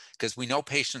of, because we know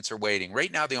patients are waiting.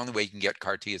 Right now, the only way you can get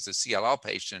CAR T as a CLL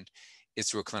patient is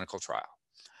through a clinical trial.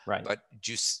 Right. But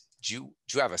do you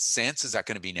have a sense? Is that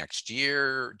going to be next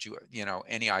year? Do you know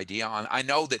any idea on? I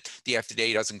know that the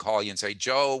FDA doesn't call you and say,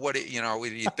 Joe, what do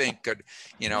you think? Could,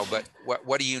 but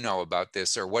what do you know about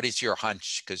this, or what is your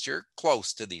hunch? Because you're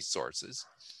close to these sources.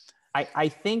 I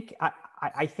think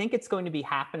it's going to be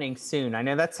happening soon. I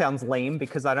know that sounds lame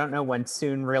because I don't know when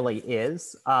soon really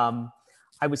is.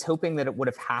 I was hoping that it would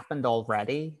have happened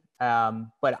already,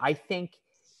 but I think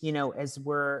as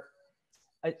we're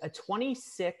a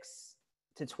 26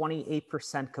 to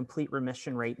 28% complete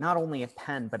remission rate, not only at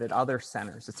Penn, but at other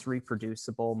centers. It's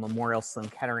reproducible. Memorial Sloan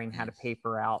Kettering had a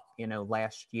paper out,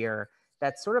 last year.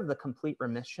 That's sort of the complete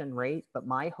remission rate. But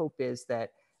my hope is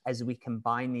that as we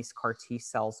combine these CAR T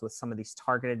cells with some of these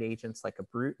targeted agents like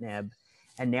ibrutinib,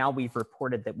 and now we've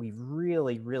reported that we've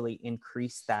really, really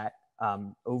increased that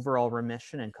overall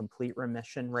remission and complete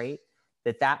remission rate,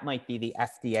 that might be the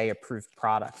FDA approved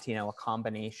product, a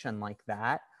combination like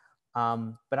that.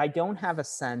 But I don't have a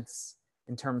sense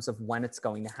in terms of when it's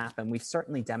going to happen. We've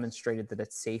certainly demonstrated that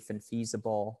it's safe and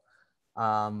feasible.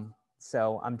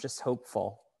 So I'm just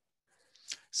hopeful.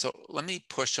 So let me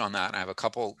push on that. I have a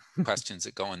couple questions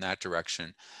that go in that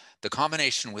direction. The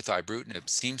combination with ibrutinib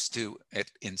seems to,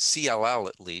 in CLL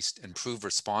at least, improve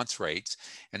response rates.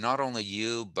 And not only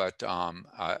you, but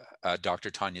Dr.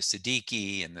 Tanya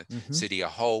Siddiqui and the City of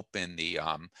Hope and the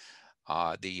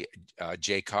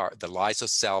JCAR, the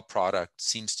Lysocell product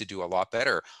seems to do a lot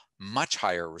better, much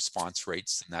higher response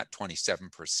rates than that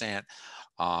 27%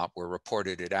 were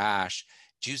reported at ASH.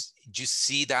 Do you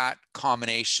see that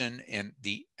combination? And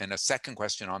a second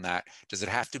question on that, does it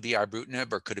have to be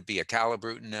ibrutinib, or could it be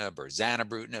acalabrutinib or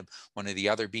zanubrutinib, one of the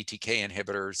other BTK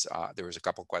inhibitors? There was a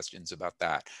couple questions about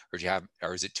that.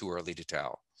 Or is it too early to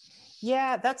tell?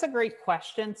 Yeah, that's a great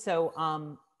question.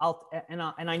 So and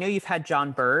I know you've had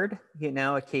John Bird,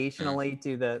 occasionally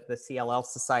do the CLL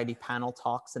Society panel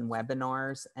talks and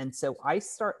webinars. And so I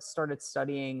started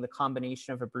studying the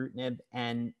combination of ibrutinib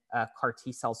and CAR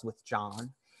T cells with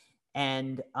John.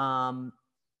 And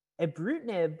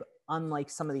ibrutinib, unlike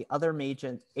some of the other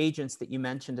agents that you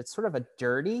mentioned, it's sort of a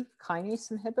dirty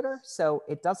kinase inhibitor. So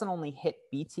it doesn't only hit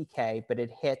BTK, but it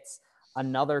hits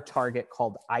another target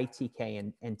called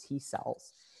ITK and T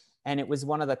cells. And it was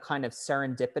one of the kind of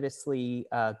serendipitously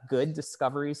good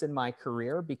discoveries in my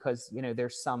career because,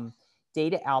 there's some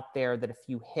data out there that if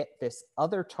you hit this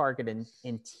other target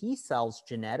in T cells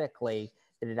genetically,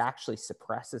 that it actually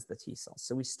suppresses the T cells.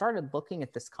 So we started looking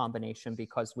at this combination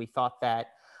because we thought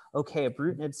that, okay,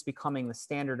 ibrutinib's becoming the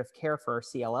standard of care for our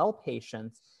CLL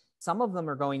patients. Some of them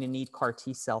are going to need CAR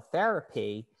T cell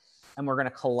therapy, and we're going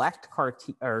to collect CAR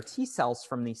T or T cells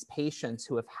from these patients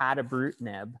who have had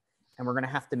ibrutinib, and we're going to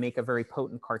have to make a very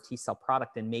potent CAR T cell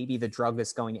product, and maybe the drug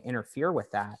is going to interfere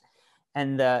with that.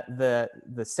 And the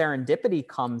serendipity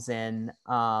comes in.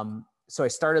 So I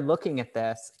started looking at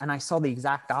this, and I saw the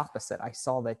exact opposite. I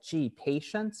saw that,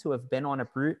 patients who have been on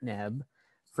ibrutinib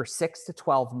for 6 to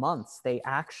 12 months, they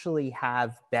actually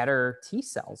have better T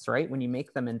cells, right? When you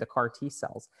make them into CAR T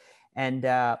cells. And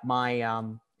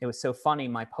it was so funny.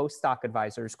 My postdoc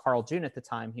advisor is Carl June at the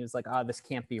time. He was like, "Oh, this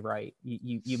can't be right.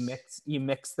 You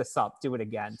mix this up. Do it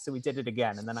again." So we did it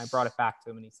again, and then I brought it back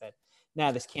to him, and he said,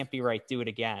 "No, this can't be right. Do it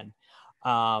again."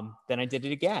 Then I did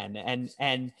it again,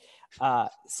 and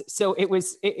so it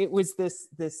was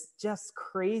this just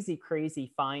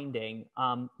crazy finding.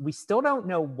 We still don't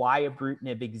know why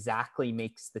ibrutinib exactly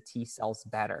makes the T cells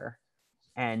better.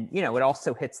 And, it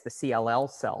also hits the CLL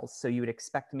cells. So you would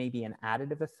expect maybe an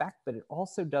additive effect, but it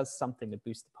also does something to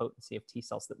boost the potency of T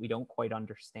cells that we don't quite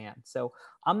understand. So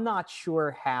I'm not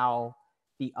sure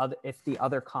if the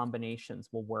other combinations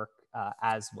will work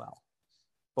as well,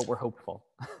 but we're hopeful.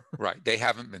 Right. They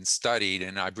haven't been studied,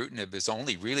 and ibrutinib has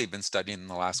only really been studied in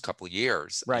the last couple of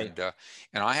years. Right.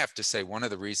 And I have to say, one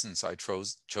of the reasons I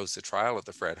chose the trial at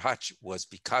the Fred Hutch was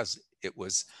because it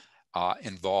was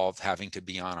involved having to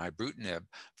be on ibrutinib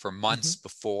for months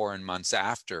before and months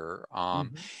after.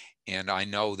 And I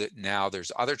know that now there's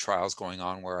other trials going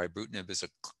on where ibrutinib is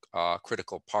a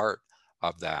critical part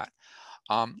of that.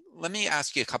 Let me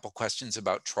ask you a couple questions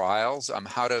about trials.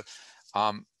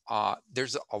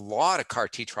 there's a lot of CAR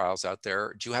T trials out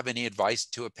there. Do you have any advice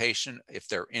to a patient if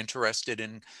they're interested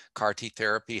in CAR T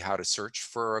therapy, how to search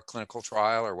for a clinical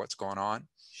trial or what's going on?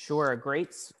 Sure, a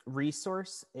great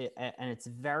resource, and it's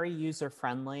very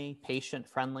user-friendly,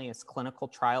 patient-friendly, is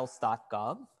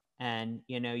clinicaltrials.gov. And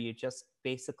you just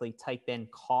basically type in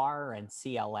CAR and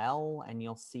CLL, and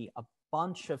you'll see a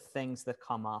bunch of things that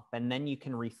come up. And then you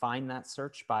can refine that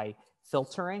search by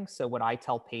filtering. So what I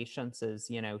tell patients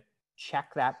is,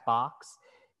 check that box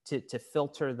to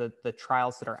filter the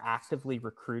trials that are actively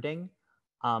recruiting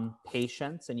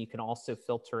patients, and you can also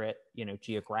filter it,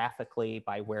 geographically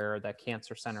by where the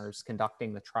cancer centers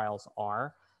conducting the trials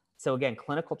are. So again,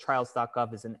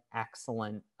 clinicaltrials.gov is an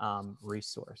excellent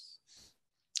resource.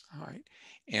 All right,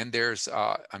 and there's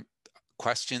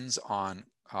questions on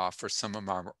for some of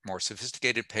our more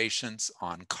sophisticated patients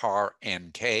on CAR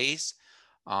NKs.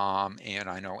 And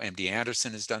I know MD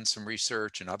Anderson has done some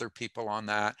research and other people on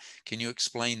that. Can you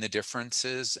explain the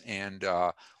differences and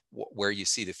where you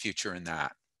see the future in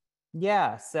that?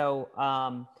 Yeah, so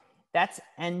that's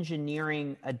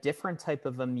engineering a different type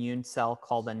of immune cell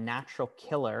called a natural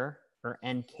killer, or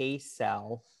NK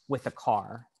cell, with a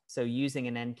CAR. So using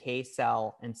an NK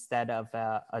cell instead of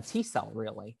a T cell,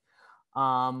 really.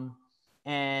 And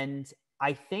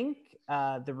I think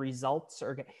the results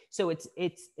are, so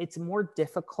it's more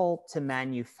difficult to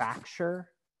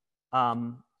manufacture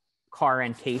CAR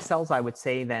NK cells, I would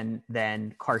say,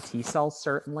 than CAR T cells.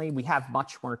 Certainly, we have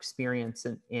much more experience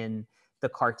in the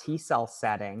CAR T cell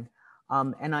setting,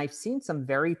 and I've seen some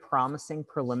very promising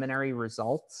preliminary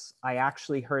results. I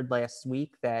actually heard last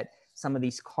week that some of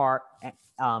these CAR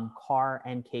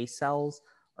NK cells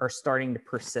are starting to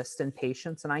persist in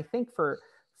patients, and I think for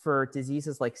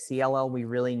diseases like CLL, we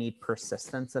really need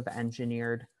persistence of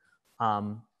engineered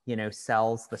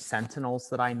cells, the sentinels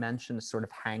that I mentioned, to sort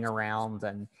of hang around,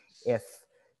 and if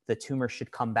the tumor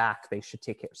should come back, they should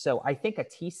take care. So I think a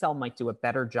T cell might do a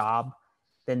better job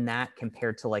than that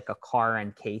compared to like a CAR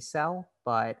NK cell,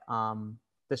 but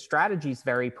the strategy is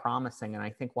very promising, and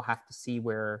I think we'll have to see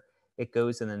where it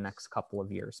goes in the next couple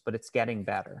of years, but it's getting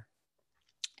better.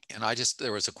 And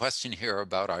there was a question here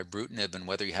about ibrutinib and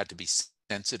whether you had to be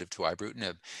sensitive to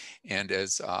ibrutinib. And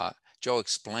as Joe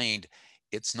explained,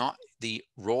 it's not, the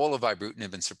role of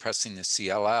ibrutinib in suppressing the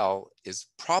CLL is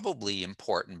probably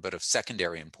important, but of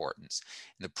secondary importance.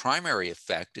 And the primary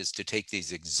effect is to take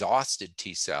these exhausted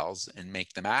T cells and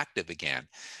make them active again.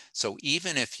 So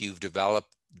even if you've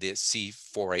developed the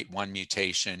C481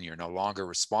 mutation, you're no longer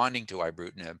responding to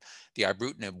ibrutinib, the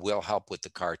ibrutinib will help with the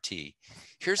CAR T.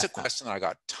 Here's a question that I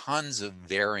got tons of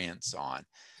variants on.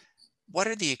 What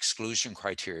are the exclusion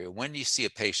criteria? When you see a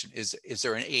patient, is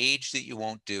there an age that you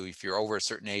won't do? If you're over a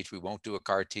certain age, we won't do a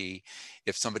CAR T.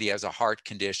 If somebody has a heart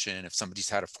condition, if somebody's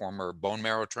had a former bone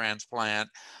marrow transplant,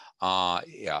 donor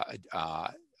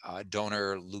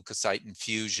leukocyte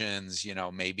infusions,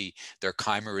 maybe their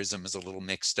chimerism is a little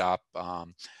mixed up.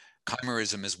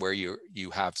 Chimerism is where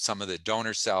you have some of the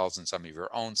donor cells and some of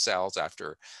your own cells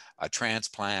after a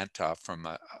transplant from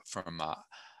a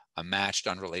matched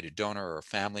unrelated donor or a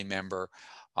family member,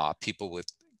 people with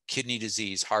kidney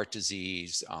disease, heart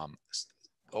disease.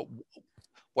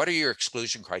 What are your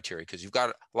exclusion criteria? Because you've got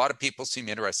a lot of people seem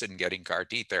interested in getting CAR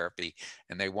T therapy,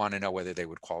 and they want to know whether they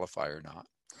would qualify or not.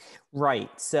 Right.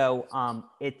 So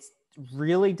it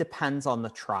really depends on the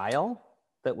trial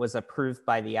that was approved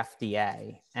by the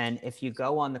FDA. And if you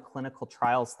go on the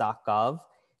clinicaltrials.gov,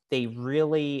 they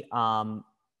really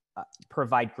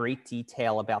provide great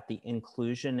detail about the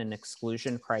inclusion and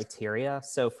exclusion criteria.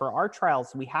 So for our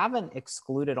trials, we haven't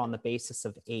excluded on the basis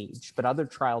of age, but other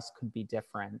trials could be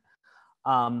different.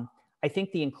 I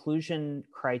think the inclusion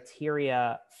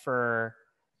criteria for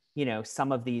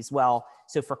some of these,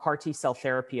 so for CAR T cell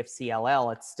therapy of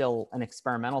CLL, it's still an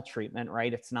experimental treatment,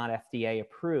 right? It's not FDA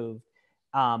approved.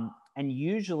 And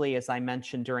usually, as I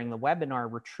mentioned during the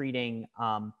webinar, we're treating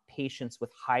patients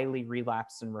with highly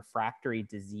relapsed and refractory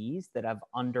disease that have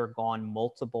undergone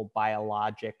multiple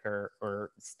biologic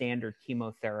or standard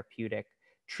chemotherapeutic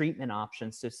treatment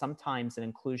options. So sometimes an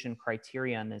inclusion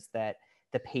criterion is that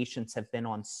the patients have been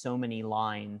on so many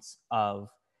lines of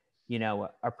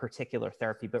a particular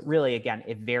therapy. But really, again,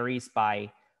 it varies by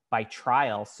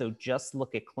trial. So just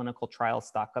look at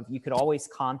clinicaltrials.gov. You could always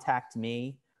contact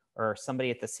me or somebody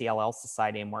at the CLL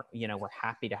Society, and we're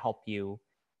happy to help you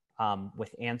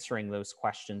with answering those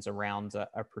questions around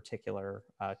a particular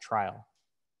trial.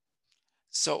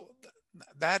 So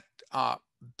that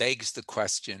begs the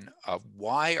question of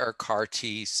why are CAR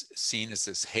Ts seen as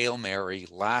this Hail Mary,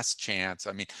 last chance?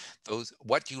 I mean,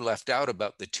 what you left out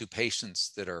about the two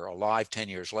patients that are alive 10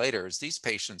 years later is these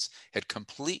patients had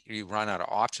completely run out of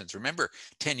options. Remember,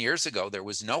 10 years ago, there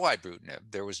was no ibrutinib,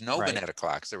 there was no Right.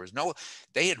 venetoclax,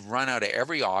 they had run out of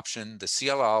every option. The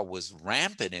CLL was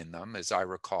rampant in them, as I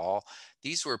recall.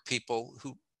 These were people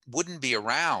who wouldn't be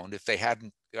around if they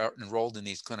hadn't enrolled in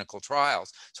these clinical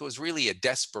trials. So it was really a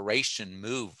desperation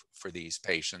move for these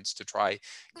patients to try,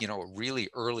 a really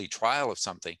early trial of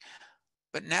something.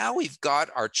 But now we've got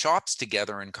our chops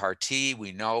together in CAR T.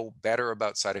 We know better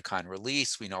about cytokine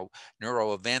release. We know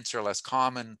neuro events are less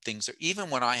common. Even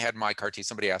when I had my CAR T,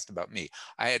 somebody asked about me.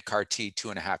 I had CAR T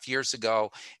 2.5 years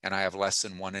ago, and I have less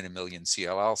than 1 in a million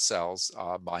CLL cells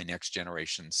by next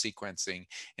generation sequencing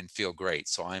and feel great.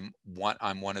 So I'm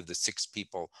one of the 6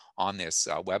 people on this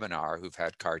webinar who've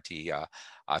had CAR T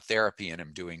therapy, and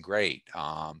I'm doing great.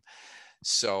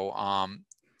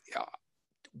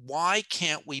 Why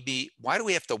do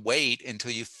we have to wait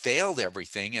until you failed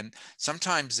everything? And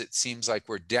sometimes it seems like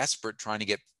we're desperate trying to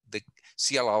get the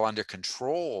CLL under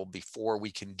control before we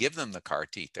can give them the CAR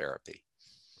T therapy.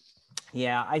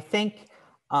 Yeah, I think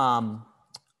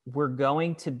we're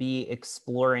going to be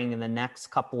exploring in the next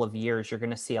couple of years, you're going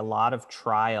to see a lot of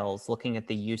trials looking at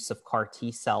the use of CAR T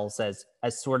cells as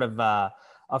sort of a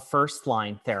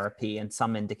first-line therapy in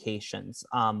some indications.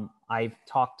 I've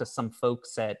talked to some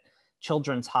folks at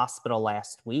Children's Hospital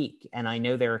last week, and I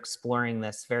know they're exploring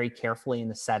this very carefully in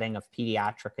the setting of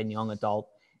pediatric and young adult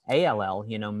ALL,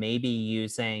 maybe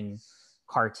using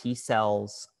CAR T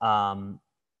cells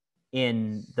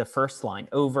in the first line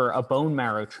over a bone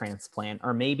marrow transplant,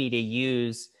 or maybe to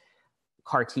use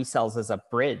CAR T cells as a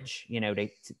bridge,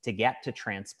 to get to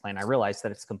transplant. I realize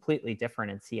that it's completely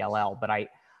different in CLL, but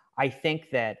I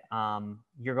think that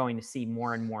you're going to see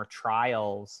more and more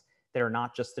trials that are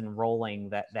not just enrolling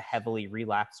the heavily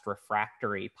relapsed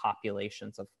refractory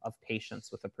populations of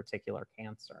patients with a particular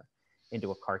cancer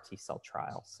into a CAR T cell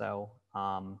trial. So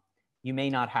you may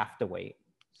not have to wait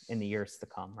in the years to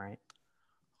come, right?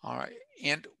 All right.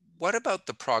 And what about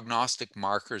the prognostic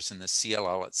markers in the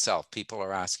CLL itself? People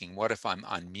are asking, what if I'm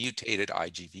unmutated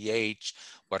IGVH?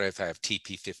 What if I have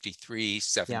TP53,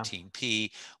 17P? Yeah.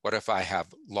 What if I have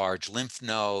large lymph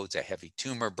nodes, a heavy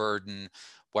tumor burden?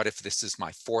 What if this is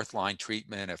my 4th line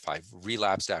treatment? If I've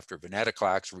relapsed after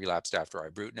venetoclax, relapsed after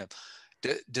ibrutinib?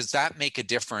 Does that make a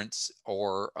difference?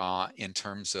 Or in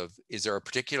terms of, is there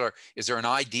an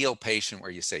ideal patient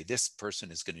where you say, this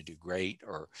person is going to do great?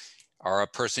 Or a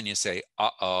person you say,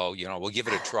 we'll give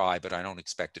it a try, but I don't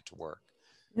expect it to work?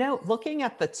 No, looking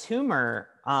at the tumor,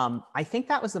 I think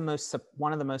that was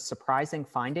one of the most surprising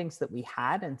findings that we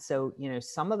had. And so,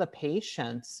 some of the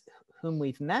patients whom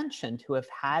we've mentioned who have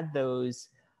had those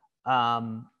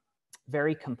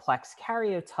very complex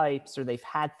karyotypes, or they've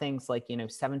had things like,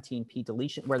 17p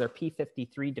deletion where they're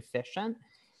p53 deficient,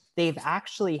 they've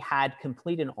actually had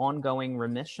complete and ongoing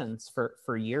remissions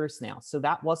for years now. So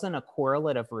that wasn't a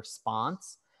correlative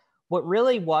response. What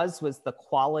really was the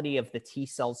quality of the T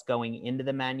cells going into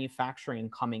the manufacturing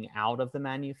and coming out of the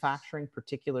manufacturing,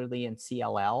 particularly in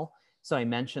CLL. So I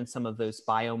mentioned some of those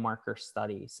biomarker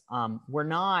studies. We're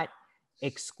not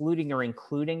excluding or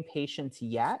including patients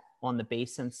yet on the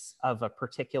basis of a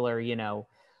particular,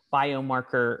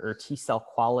 biomarker or T cell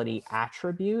quality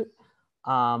attribute.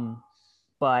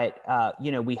 But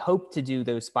we hope to do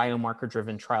those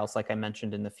biomarker-driven trials, like I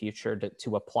mentioned, in the future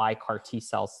to apply CAR T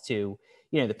cells to,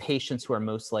 the patients who are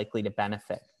most likely to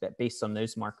benefit based on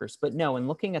those markers. But no, in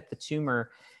looking at the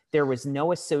tumor, there was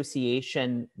no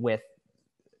association with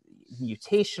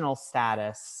mutational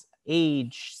status,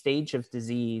 age, stage of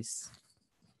disease.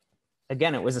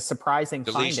 Again, it was a surprising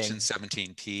finding. Deletion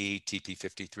 17p,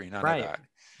 TP53, none right. of that.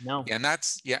 No. And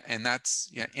that's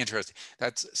interesting.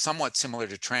 That's somewhat similar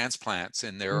to transplants,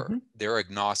 and they're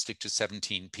agnostic to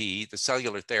 17p. The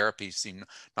cellular therapies seem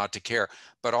not to care.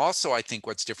 But also, I think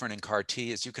what's different in CAR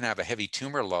T is you can have a heavy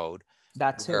tumor load.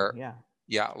 That too, yeah.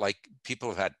 Yeah, like people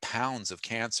have had pounds of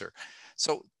cancer.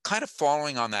 So kind of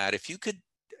following on that, if you could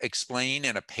explain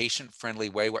in a patient-friendly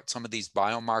way what some of these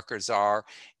biomarkers are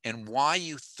and why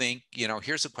you think,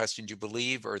 here's a question, do you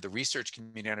believe, or the research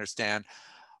community understand,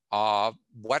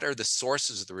 what are the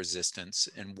sources of the resistance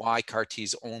and why CAR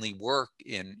Ts only work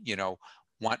in,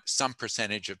 some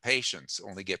percentage of patients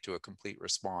only get to a complete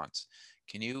response?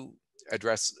 Can you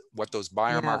address what those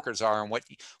biomarkers are, and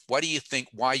what do you think,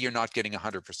 why you're not getting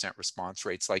 100% response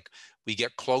rates like we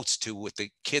get close to with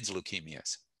the kids'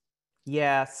 leukemias?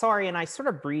 Yeah, sorry, and I sort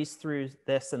of breezed through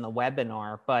this in the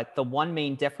webinar, but the one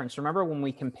main difference, remember when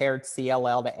we compared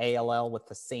CLL to ALL with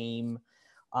the same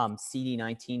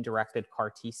CD19-directed CAR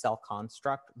T-cell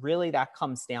construct, really that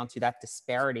comes down to that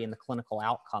disparity in the clinical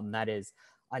outcome. That is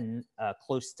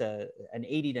close to an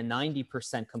 80 to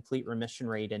 90% complete remission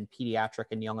rate in pediatric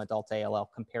and young adult ALL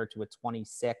compared to a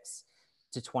 26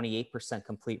 to 28%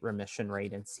 complete remission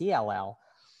rate in CLL.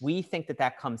 We think that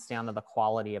that comes down to the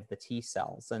quality of the T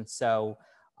cells. And so,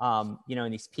 you know,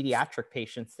 in these pediatric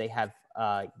patients, they have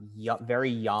very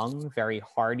young, very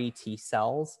hardy T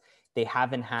cells. They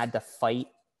haven't had to fight,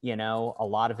 you know, a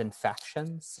lot of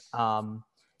infections.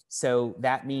 So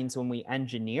that means when we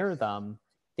engineer them,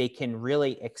 they can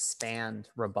really expand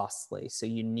robustly. So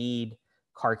you need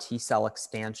CAR T cell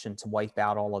expansion to wipe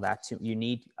out all of that. You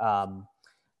need a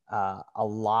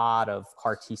lot of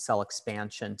CAR T cell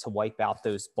expansion to wipe out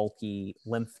those bulky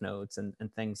lymph nodes and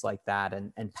things like that,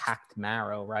 and packed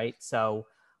marrow, right? So,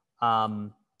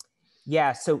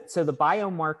 yeah, so the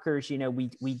biomarkers, you know,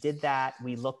 we did that.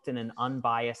 We looked in an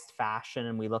unbiased fashion,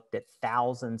 and we looked at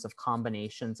thousands of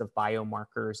combinations of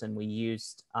biomarkers, and we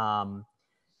used,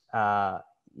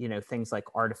 you know, things like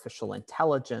artificial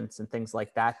intelligence and things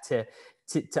like that to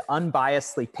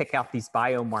unbiasedly pick out these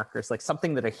biomarkers, like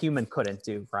something that a human couldn't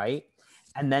do, right?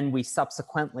 And then we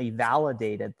subsequently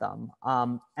validated them.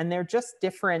 And they're just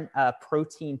different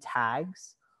protein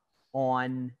tags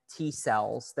on T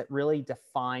cells that really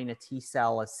define a T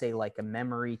cell as, say, like a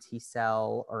memory T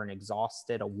cell or an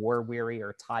exhausted, a war-weary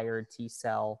or tired T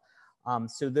cell.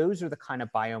 So those are the kind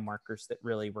of biomarkers that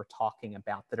really we're talking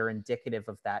about that are indicative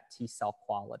of that T cell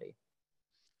quality.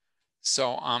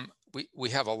 So we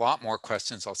have a lot more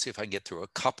questions. I'll see if I can get through a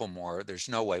couple more. There's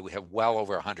no way. We have well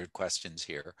over 100 questions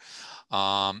here.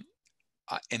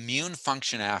 Immune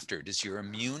function after, does your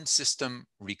immune system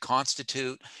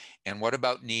reconstitute? And what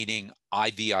about needing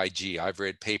IVIG? I've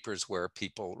read papers where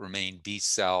people remain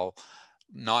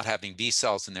not having B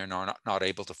cells, and they're not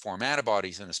able to form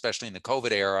antibodies. And especially in the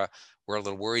COVID era, we're a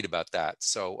little worried about that.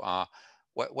 So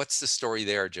what's the story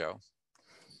there, Joe?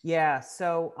 Yeah,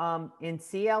 so in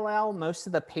CLL, most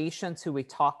of the patients who we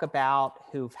talk about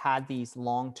who've had these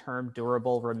long-term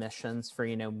durable remissions for,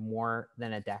 you know, more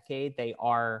than a decade, they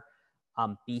are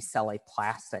B-cell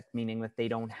aplastic, meaning that they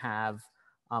don't have,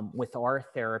 with our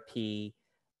therapy,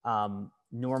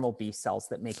 normal B cells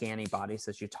that make antibodies,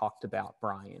 as you talked about,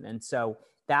 Brian. And so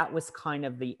that was kind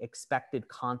of the expected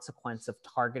consequence of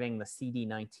targeting the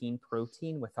CD19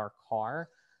 protein with our CAR.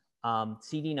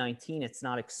 CD19, it's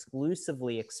not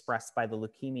exclusively expressed by the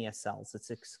leukemia cells. It's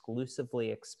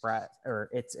exclusively expressed, or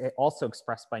it's also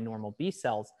expressed by normal B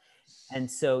cells.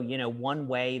 And so, you know, one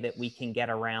way that we can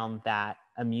get around that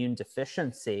immune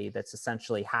deficiency that's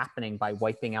essentially happening by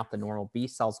wiping out the normal B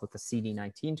cells with the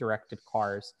CD19-directed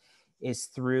CARs is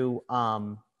through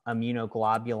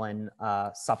immunoglobulin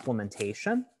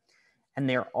supplementation. And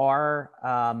there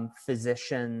are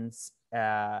physicians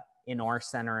in our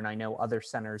center, and I know other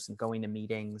centers, and going to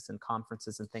meetings and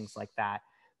conferences and things like that,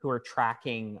 who are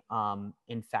tracking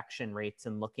infection rates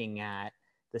and looking at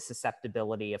the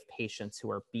susceptibility of patients who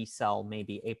are B cell,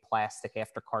 maybe aplastic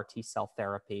after CAR T cell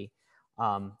therapy,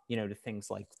 you know, to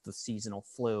things like the seasonal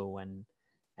flu and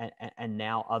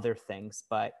now other things.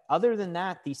 But other than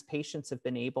that, these patients have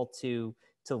been able to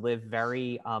live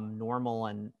very normal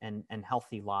and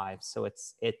healthy lives. So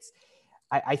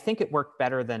I think it worked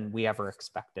better than we ever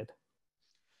expected.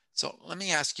 So let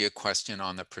me ask you a question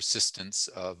on the persistence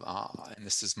of, and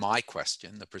this is my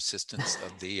question, the persistence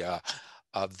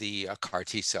of the CAR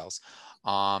T cells.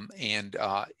 I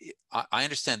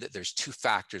understand that there's two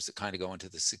factors that kind of go into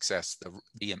the success: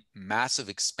 the massive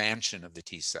expansion of the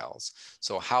T cells.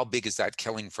 So how big is that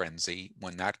killing frenzy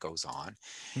when that goes on?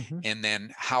 Mm-hmm. And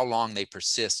then how long they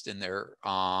persist in their,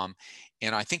 and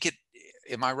I think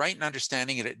am I right in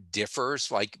understanding it differs?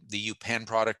 Like the UPenn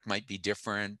product might be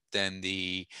different than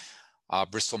the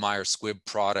Bristol Myers Squibb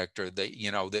product, or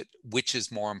which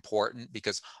is more important?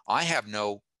 Because I have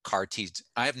no CAR Ts.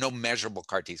 I have no measurable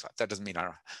CAR Ts. That doesn't mean I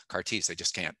don't have CAR Ts. I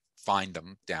just can't find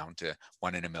them down to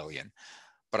 1 in a million.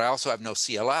 But I also have no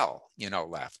CLL,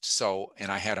 left. So,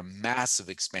 and I had a massive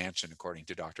expansion according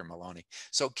to Dr. Maloney.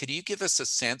 So could you give us a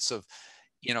sense of,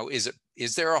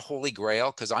 is there a holy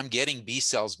grail? Because I'm getting B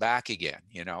cells back again,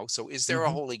 So is there a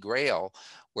holy grail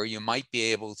where you might be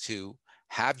able to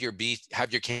have your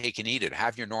cake and eat it,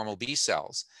 have your normal B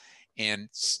cells,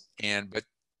 but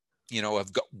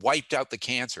have wiped out the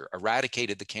cancer,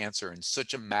 eradicated the cancer in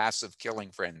such a massive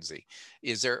killing frenzy?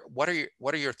 What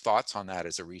are your thoughts on that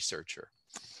as a researcher?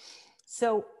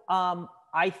 So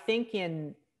I think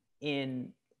in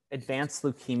advanced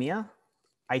leukemia,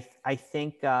 I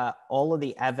think all of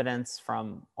the evidence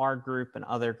from our group and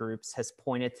other groups has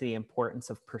pointed to the importance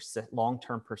of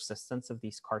long-term persistence of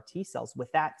these CAR T cells.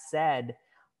 With that said,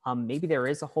 Maybe there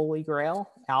is a holy grail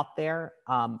out there.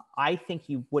 I think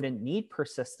you wouldn't need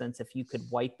persistence if you could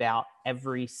wipe out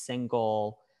every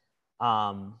single,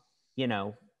 CLL,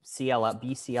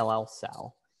 BCLL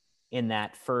cell in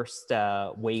that first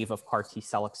wave of CAR T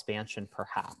cell expansion,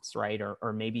 perhaps, right?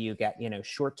 Or maybe you get,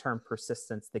 short-term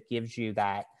persistence that gives you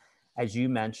that, as you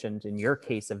mentioned, in your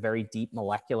case, a very deep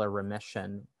molecular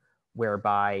remission,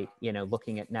 whereby,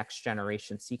 looking at next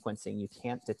generation sequencing, you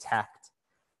can't detect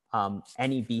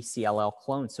any BCLL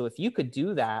clone. So if you could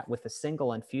do that with a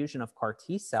single infusion of CAR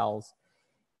T cells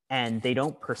and they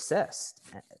don't persist,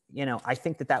 I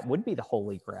think that would be the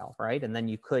holy grail, right? And then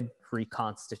you could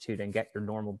reconstitute and get your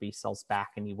normal B cells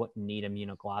back, and you wouldn't need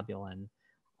immunoglobulin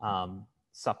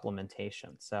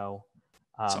supplementation. So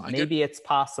maybe it's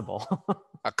possible.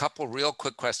 A couple real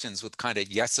quick questions with kind of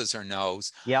yeses or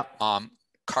nos. Yep.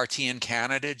 CAR T in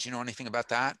Canada, do you know anything about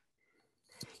that?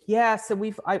 Yeah, so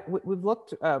we've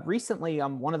looked recently.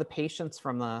 One of the patients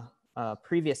from the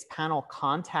previous panel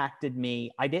contacted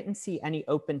me. I didn't see any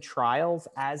open trials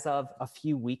as of a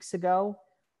few weeks ago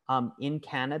in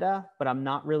Canada, but I'm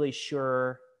not really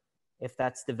sure if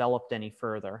that's developed any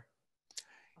further.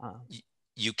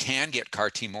 You can get CAR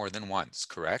T more than once,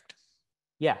 correct?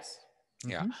 Yes.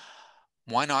 Yeah.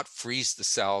 Why not freeze the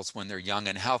cells when they're young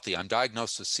and healthy? I'm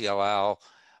diagnosed with CLL.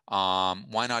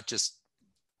 Why not just,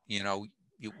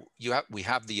 we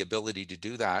have the ability to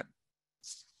do that.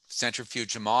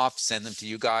 Centrifuge them off, send them to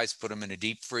you guys, put them in a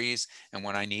deep freeze, and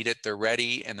when I need it, they're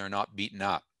ready and they're not beaten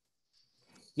up.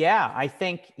 Yeah, I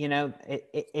think,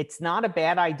 it's not a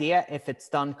bad idea if it's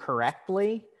done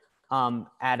correctly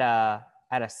at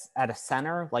a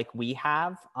center like we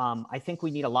have. I think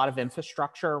we need a lot of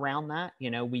infrastructure around that.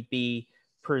 We'd be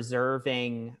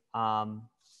preserving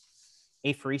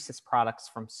apheresis products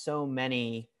from so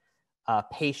many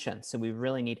patients. So we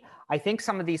really need, I think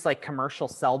some of these like commercial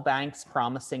cell banks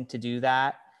promising to do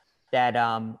that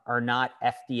are not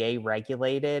FDA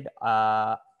regulated.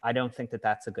 I don't think that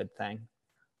that's a good thing.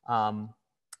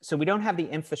 So we don't have the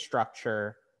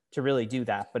infrastructure to really do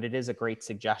that, but it is a great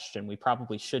suggestion. We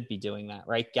probably should be doing that,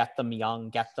 right? Get them young,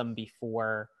 get them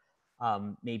before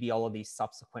maybe all of these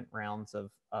subsequent rounds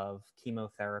of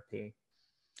chemotherapy.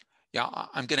 Yeah,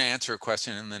 I'm going to answer a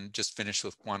question and then just finish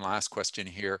with one last question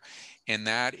here, and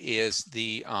that is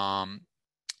the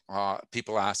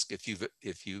people ask if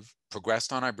you've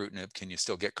progressed on ibrutinib, can you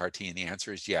still get CAR T? And the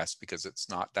answer is yes, because it's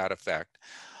not that effect.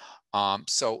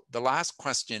 So the last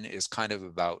question is kind of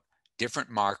about different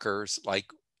markers. Like,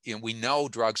 we know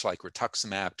drugs like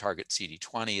rituximab target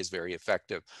CD20 is very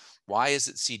effective. Why is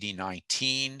it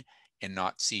CD19 and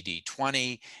not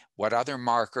CD20? What other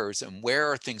markers and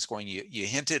where are things going? You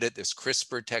hinted at this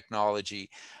CRISPR technology.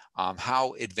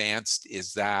 How advanced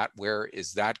is that? Where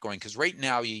is that going? Because right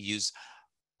now you use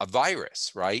a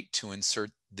virus, right, to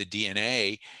insert the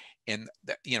DNA. And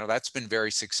that's been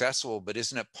very successful, but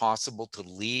isn't it possible to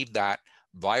leave that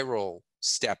viral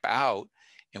step out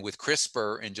and with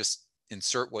CRISPR and just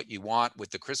insert what you want with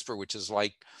the CRISPR, which is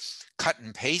like cut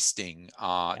and pasting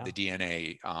the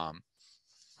DNA?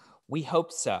 We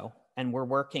hope so. And we're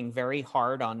working very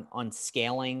hard on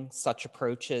scaling such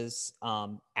approaches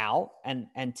out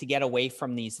and to get away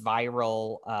from these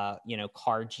viral,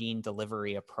 CAR gene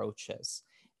delivery approaches.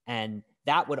 And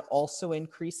that would also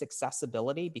increase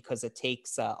accessibility because it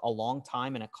takes a long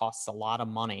time and it costs a lot of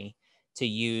money to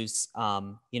use,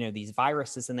 these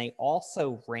viruses. And they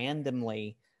also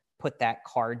randomly put that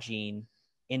CAR gene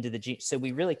into the gene. So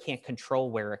we really can't control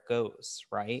where it goes,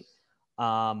 right?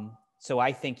 So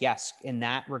I think, yes, in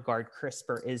that regard,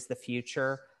 CRISPR is the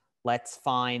future. Let's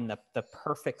find the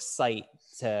perfect site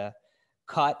to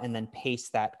cut and then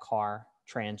paste that CAR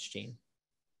transgene.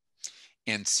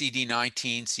 And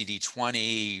CD19,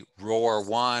 CD20,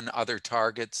 ROR1, other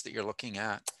targets that you're looking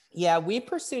at? Yeah, we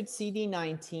pursued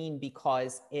CD19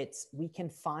 because we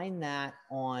can find that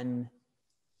on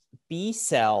B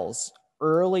cells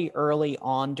early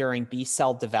on during B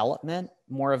cell development,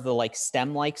 more of the like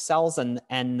stem-like cells, and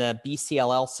the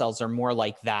BCLL cells are more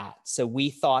like that. So we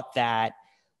thought that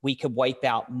we could wipe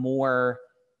out more,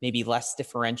 maybe less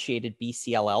differentiated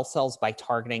BCLL cells by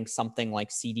targeting something like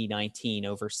CD19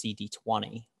 over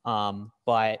CD20.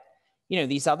 But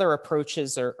these other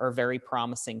approaches are very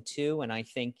promising too. And I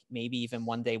think maybe even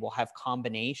one day we'll have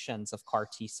combinations of CAR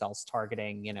T cells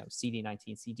targeting,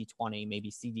 CD19, CD20, maybe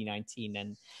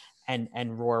CD19 and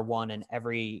ROR1 and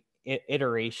every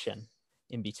iteration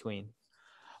in between.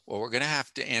 Well, we're going to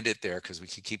have to end it there because we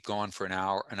could keep going for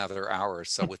another hour or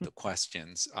so with the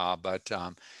questions. But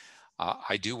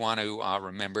I do want to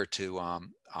remember to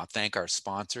thank our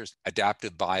sponsors,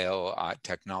 Adaptive Bio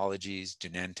Technologies,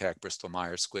 Genentech, Bristol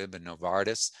Myers Squibb, and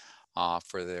Novartis.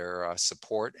 for their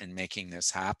support in making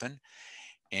this happen.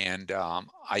 And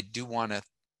I do want to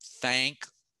thank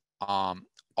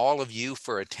all of you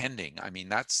for attending. I mean,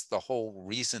 that's the whole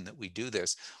reason that we do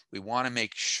this. We want to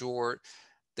make sure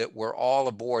that we're all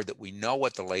aboard, that we know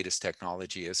what the latest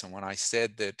technology is. And when I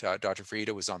said that Dr.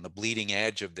 Fraietta was on the bleeding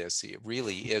edge of this, it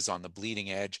really is on the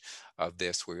bleeding edge of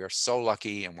this. We are so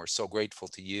lucky and we're so grateful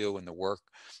to you and the work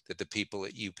that the people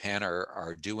at UPenn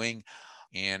are doing.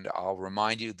 And I'll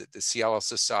remind you that the CLL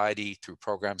Society, through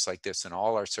programs like this and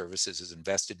all our services, is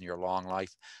invested in your long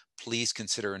life. Please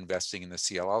consider investing in the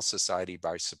CLL Society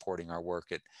by supporting our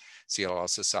work at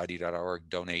cllsociety.org.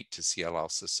 Donate to CLL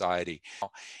Society.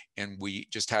 And we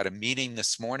just had a meeting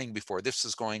this morning before this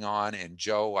is going on. And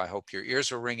Joe, I hope your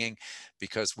ears are ringing,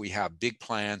 because we have big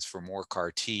plans for more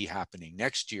CAR T happening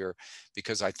next year,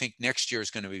 because I think next year is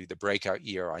going to be the breakout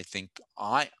year. I think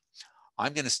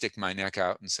I'm going to stick my neck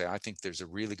out and say, I think there's a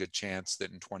really good chance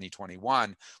that in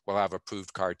 2021, we'll have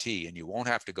approved CAR T, and you won't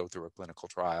have to go through a clinical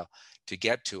trial to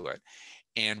get to it.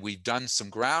 And we've done some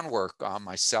groundwork,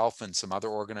 myself and some other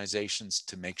organizations,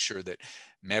 to make sure that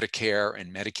Medicare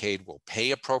and Medicaid will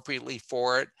pay appropriately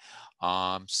for it.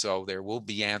 So there will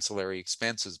be ancillary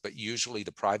expenses, but usually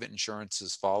the private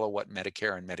insurances follow what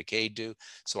Medicare and Medicaid do.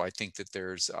 So I think that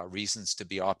there's reasons to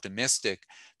be optimistic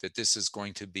that this is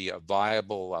going to be a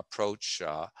viable approach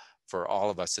for all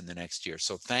of us in the next year.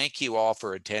 So thank you all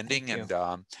for attending. Thank you.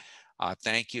 And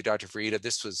thank you, Dr. Fraietta.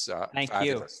 This was Thank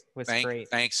fabulous. you. It was great.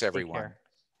 Thanks, Take everyone. care.